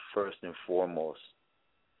life, first and foremost,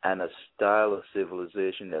 and a style of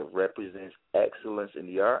civilization that represents excellence in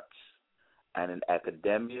the arts and in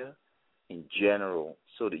academia in general,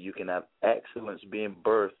 so that you can have excellence being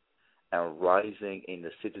birthed and rising in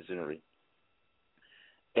the citizenry.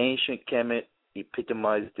 Ancient Kemet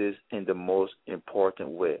epitomized this in the most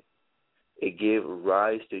important way. It gave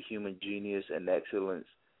rise to human genius and excellence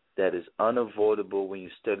that is unavoidable when you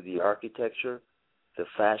study the architecture, the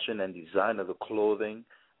fashion and design of the clothing,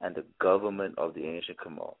 and the government of the ancient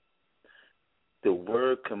Kemet. The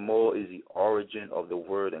word Kemet is the origin of the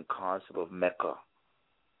word and concept of Mecca.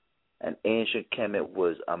 And ancient Kemet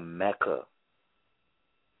was a Mecca.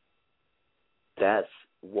 That's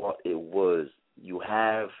what it was. You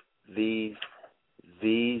have these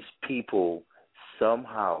people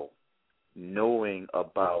somehow knowing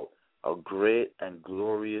about a great and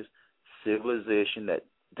glorious civilization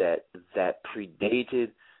that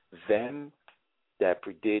predated them, that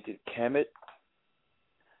predated Kemet,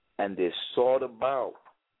 and they sought about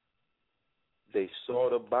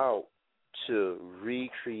to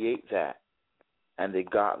recreate that, and they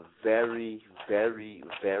got very, very,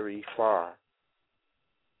 very far.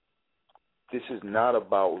 This is not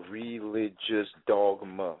about religious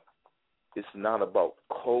dogma. It's not about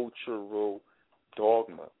cultural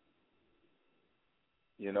dogma.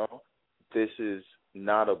 You know, this is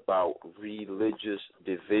not about religious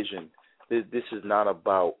division. This is not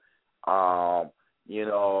about,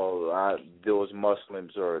 those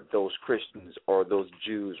Muslims or those Christians or those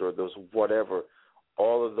Jews or those whatever.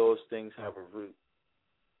 All of those things have a root.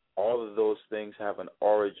 All of those things have an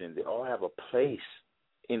origin. They all have a place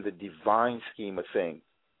in the divine scheme of things.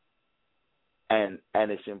 And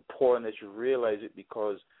it's important that you realize it,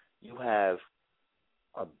 because you have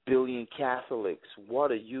 1 billion Catholics.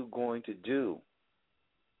 What are you going to do?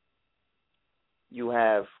 You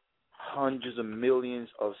have hundreds of millions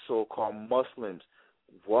of so-called Muslims.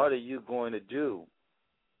 What are you going to do?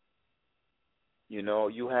 You know,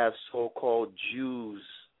 you have so-called Jews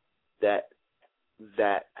that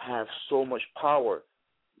have so much power.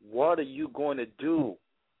 What are you going to do?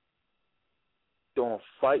 Don't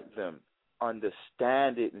fight them.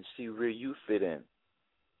 Understand it and see where you fit in.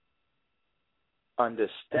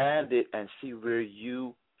 Understand it and see where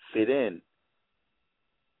you fit in.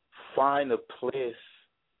 Find a place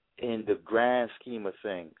in the grand scheme of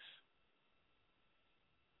things.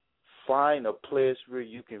 Find a place where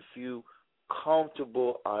you can feel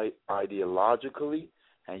comfortable ideologically,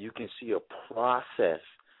 and you can see a process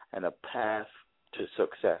and a path to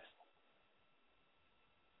success.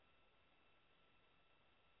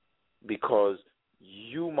 Because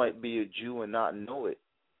you might be a Jew and not know it,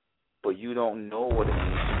 but you don't know what it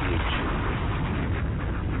means to be a Jew.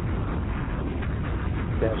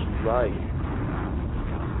 That's right.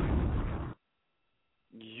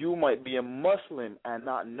 You might be a Muslim and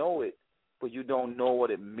not know it, but you don't know what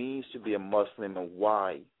it means to be a Muslim and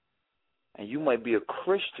why. And you might be a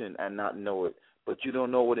Christian and not know it, but you don't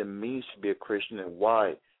know what it means to be a Christian and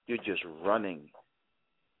why. You're just running.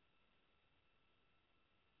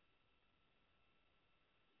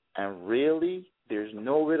 And really, there's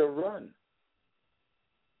nowhere to run.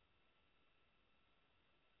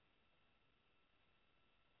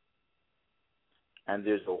 And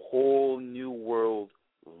there's a whole new world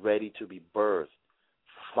ready to be birthed.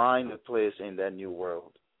 Find a place in that new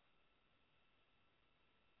world.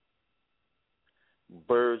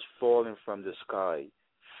 Birds falling from the sky,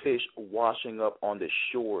 fish washing up on the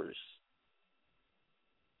shores.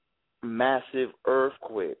 massive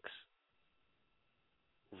earthquakes,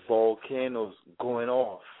 volcanoes going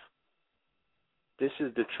off. This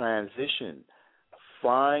is the transition.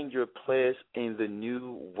 Find your place in the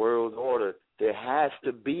new world order. There has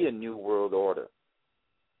to be a new world order,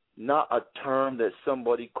 not a term that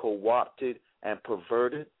somebody co-opted and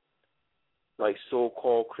perverted, like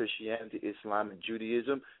so-called Christianity, Islam, and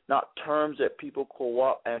Judaism, not terms that people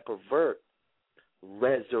co-opt and pervert.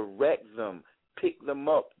 Resurrect them, pick them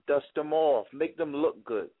up, dust them off, make them look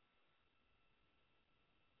good.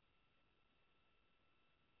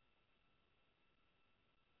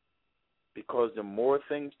 Because the more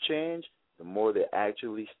things change, the more they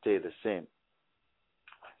actually stay the same.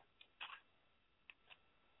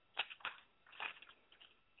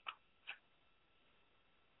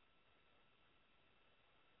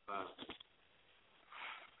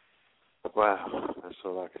 Wow, that's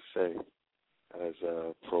all I can say. That is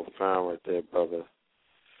profound right there, brother.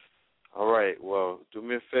 All right, well, do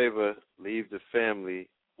me a favor, leave the family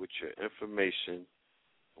with your information,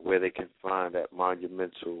 where they can find that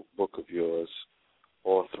monumental book of yours,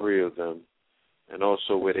 all three of them, and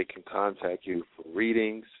also where they can contact you for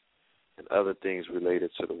readings and other things related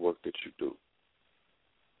to the work that you do.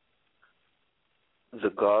 The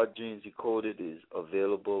God Genes Decoded is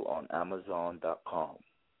available on Amazon.com.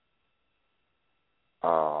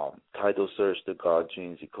 Title search The God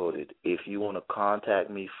Genes Decoded. If you want to contact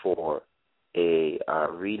me for a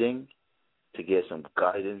reading to get some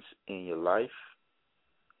guidance in your life,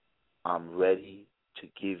 I'm ready to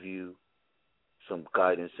give you some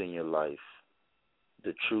guidance in your life.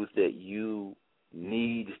 The truth that you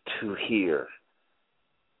need to hear.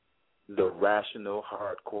 The rational,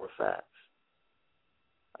 hardcore facts.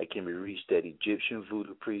 I can be reached at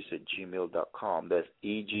EgyptianVoodooPriest@gmail.com. That's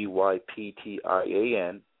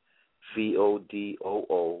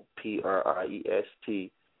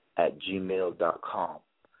EgyptianVoodooPriest@gmail.com.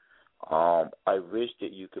 I wish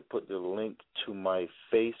that you could put the link to my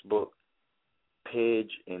Facebook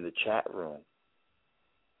page in the chat room,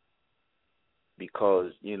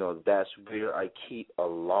 because, that's where I keep a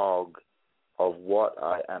log of what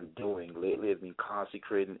I am doing. Lately I've been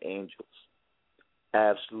consecrating angels.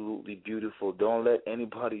 Absolutely beautiful. Don't let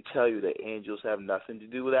anybody tell you that angels have nothing to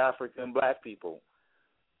do with African black people,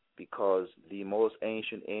 because the most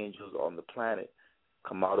ancient angels on the planet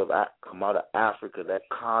come out of Africa, that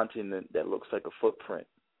continent that looks like a footprint.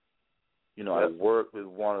 I worked with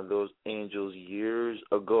one of those angels years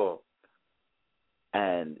ago,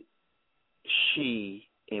 and she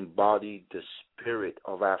embodied the spirit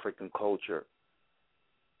of African culture,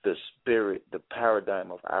 the spirit, the paradigm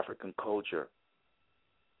of African culture.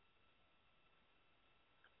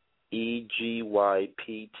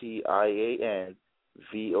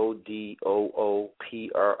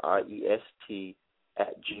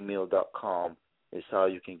 EgyptianVoodooPriest@gmail.com is how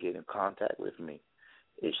you can get in contact with me.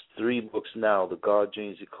 It's 3 books now, The God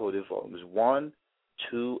Genes Decoded, Volumes 1,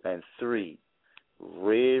 2, and 3.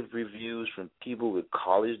 Rave reviews from people with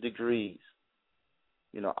college degrees.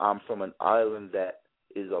 I'm from an island that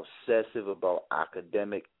is obsessive about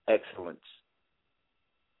academic excellence.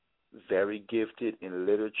 Very gifted in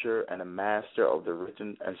literature and a master of the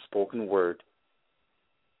written and spoken word.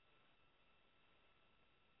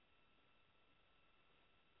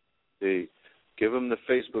 Give them the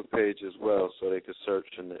Facebook page as well, so they can search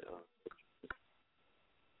in it.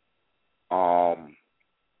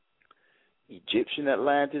 Egyptian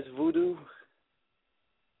Atlantis Voodoo,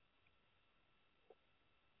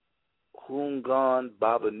 Hungan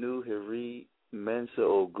Babanu Hiri Mensa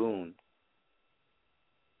Ogun.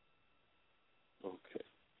 Okay.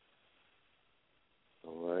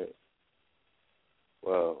 All right.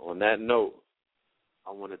 Well, on that note,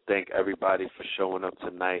 I want to thank everybody for showing up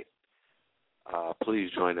tonight.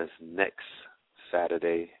 Please join us next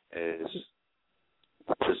Saturday as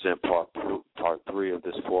we present part 3 of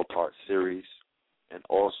this 4-part series. And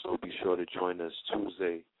also be sure to join us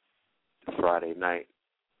Tuesday and Friday night,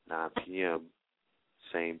 9 p.m.,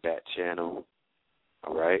 same bat channel.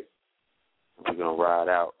 All right? We're going to ride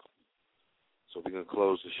out. So we're going to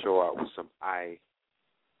close the show out with some I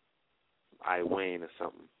Wayne or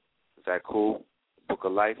something. Is that cool? Book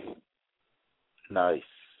of Life? Nice.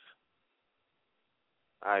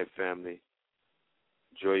 All right, family.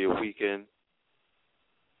 Enjoy your weekend.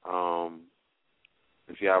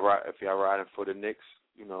 If y'all riding for the Knicks,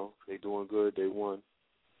 they doing good. They won,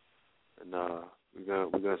 and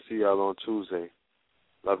we're gonna see y'all on Tuesday.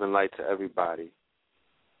 Love and light to everybody,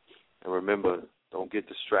 and remember, don't get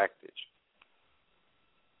distracted.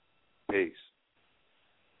 Peace.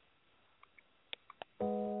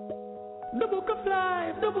 The book of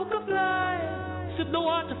life, sip the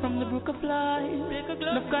water from the brook of life.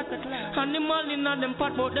 They've got animal in all them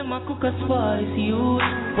pot, but them a cook a spice. You,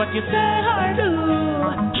 what you say I do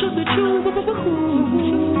should be true.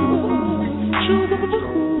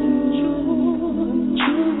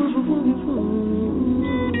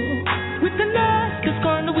 With the knife, the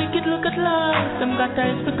scorn, the wicked look at life. Them got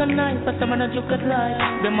eyes pick a knife, but them a look at life.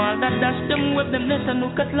 Them all that dash them web them net and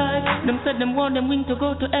look at life. Them said them want them wing to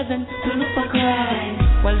go to heaven to look for Christ.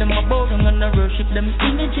 While them a bow down and a worship them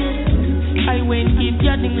images. I went keep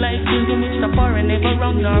yarding like pilgrimage to foreign, never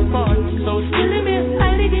wrong nor fall. So still in me,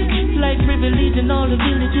 I live it like privilege in all the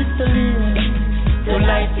villages to live. So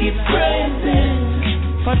life is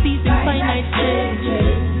praises for these infinite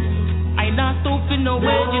stages. I not stop in no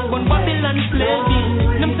wages, but Babylon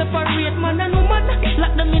slaves. Them separate man and woman,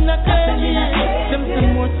 lock them in a cage. Them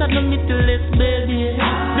some more sodomity-less babies.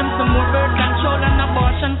 Them some more birth control and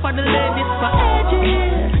abortion for the ladies for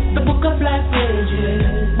ages. The book of life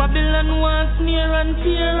pages. Babylon wants near and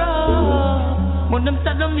tear up, but them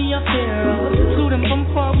sodomy a fear. Sue them from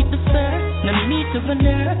far with despair. Them need to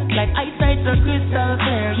veneer like eyesight or crystal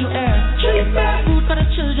clear. You air, tree fair, food for the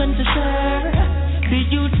children to share. The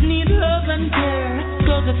youth need love and care.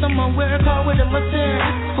 Clothes some wear, car with them a stare.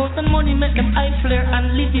 House and money make them eye flare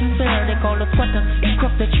and live in fear. They call us squatters,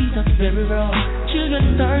 crop they treat us very raw.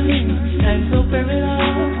 Children starving, time so very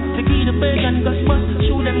long. To give the pagan gospel,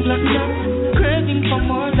 show them blood love. Craving for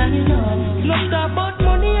more than enough. No talk about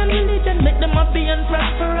money and religion, make them happy and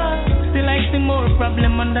prosperous. Still I see more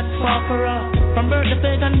problem and that's far for us. From birth the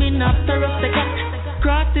pagan been after us. They got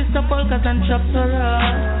practice the polkas and chops for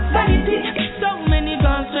us. Vanity, so many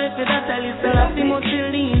gone straight for that. I listen to the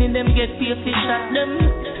Mussolini, them get fear fish at them.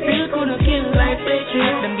 Still couldn't kill like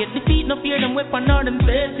patriot. Them get defeat, no fear them weapon or them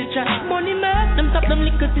face it. Money man, them top them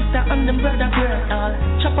liquor sister and them brother girl. All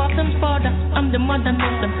chop off them father and them mother.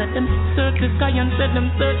 Them said them search the sky and said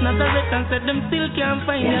them search Nazareth and said them still can't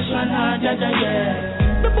find Yeshua and Jaja.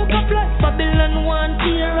 The book of life, Babylon one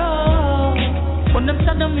tear up. When them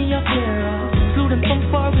sodomy a fear up. Slew them from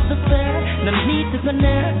far with the fair. Them need to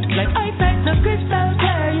veneer like I take the crystal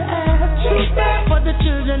clear. Yeah, choose fair for the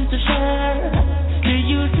children to share. The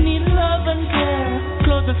youth need love and care.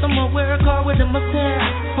 Clothes and some wear, car with them a stare.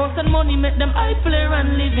 House and money make them eye flare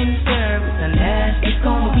and live in fear. With the nasty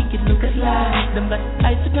scorn, the wicked look at life. Them got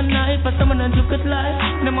eyes to a knife, but someone and look at life.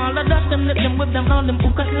 Them all a dash them, let them whip them all them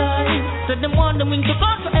hook at life. So them want them wing to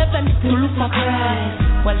go to heaven to look for Christ.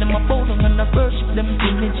 While them a bow down and a worship them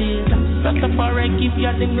images. Rastafari keep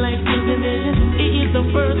yarding like pilgrimages. He is the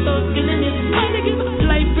first of killing it. Why they give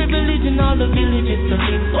life privilege in all the villages to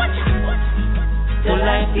live? So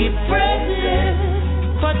life is precious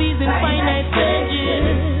for these infinite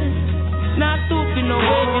stages. Not stooping no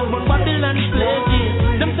wages, but Babylon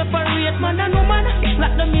pledges. Them separate man and woman,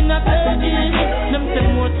 lock them in a cages. Them say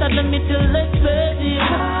more sodomity-less pages.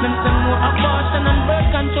 Them say more abortion and birth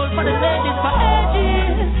control for the ladies for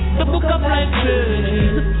ages. The book of life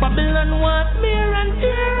pages. Babylon wants mirror and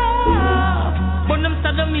tear up, but them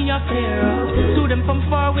sodomy a fear. Sue them from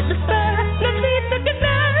far with despair. Them need to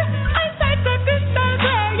deny. I say the crystal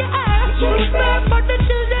clear. Choose fair for the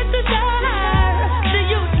children to share. The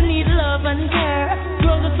youth need love and care.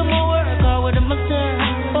 Clothes some more work or with them a stare.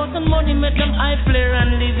 House and money make them eye flare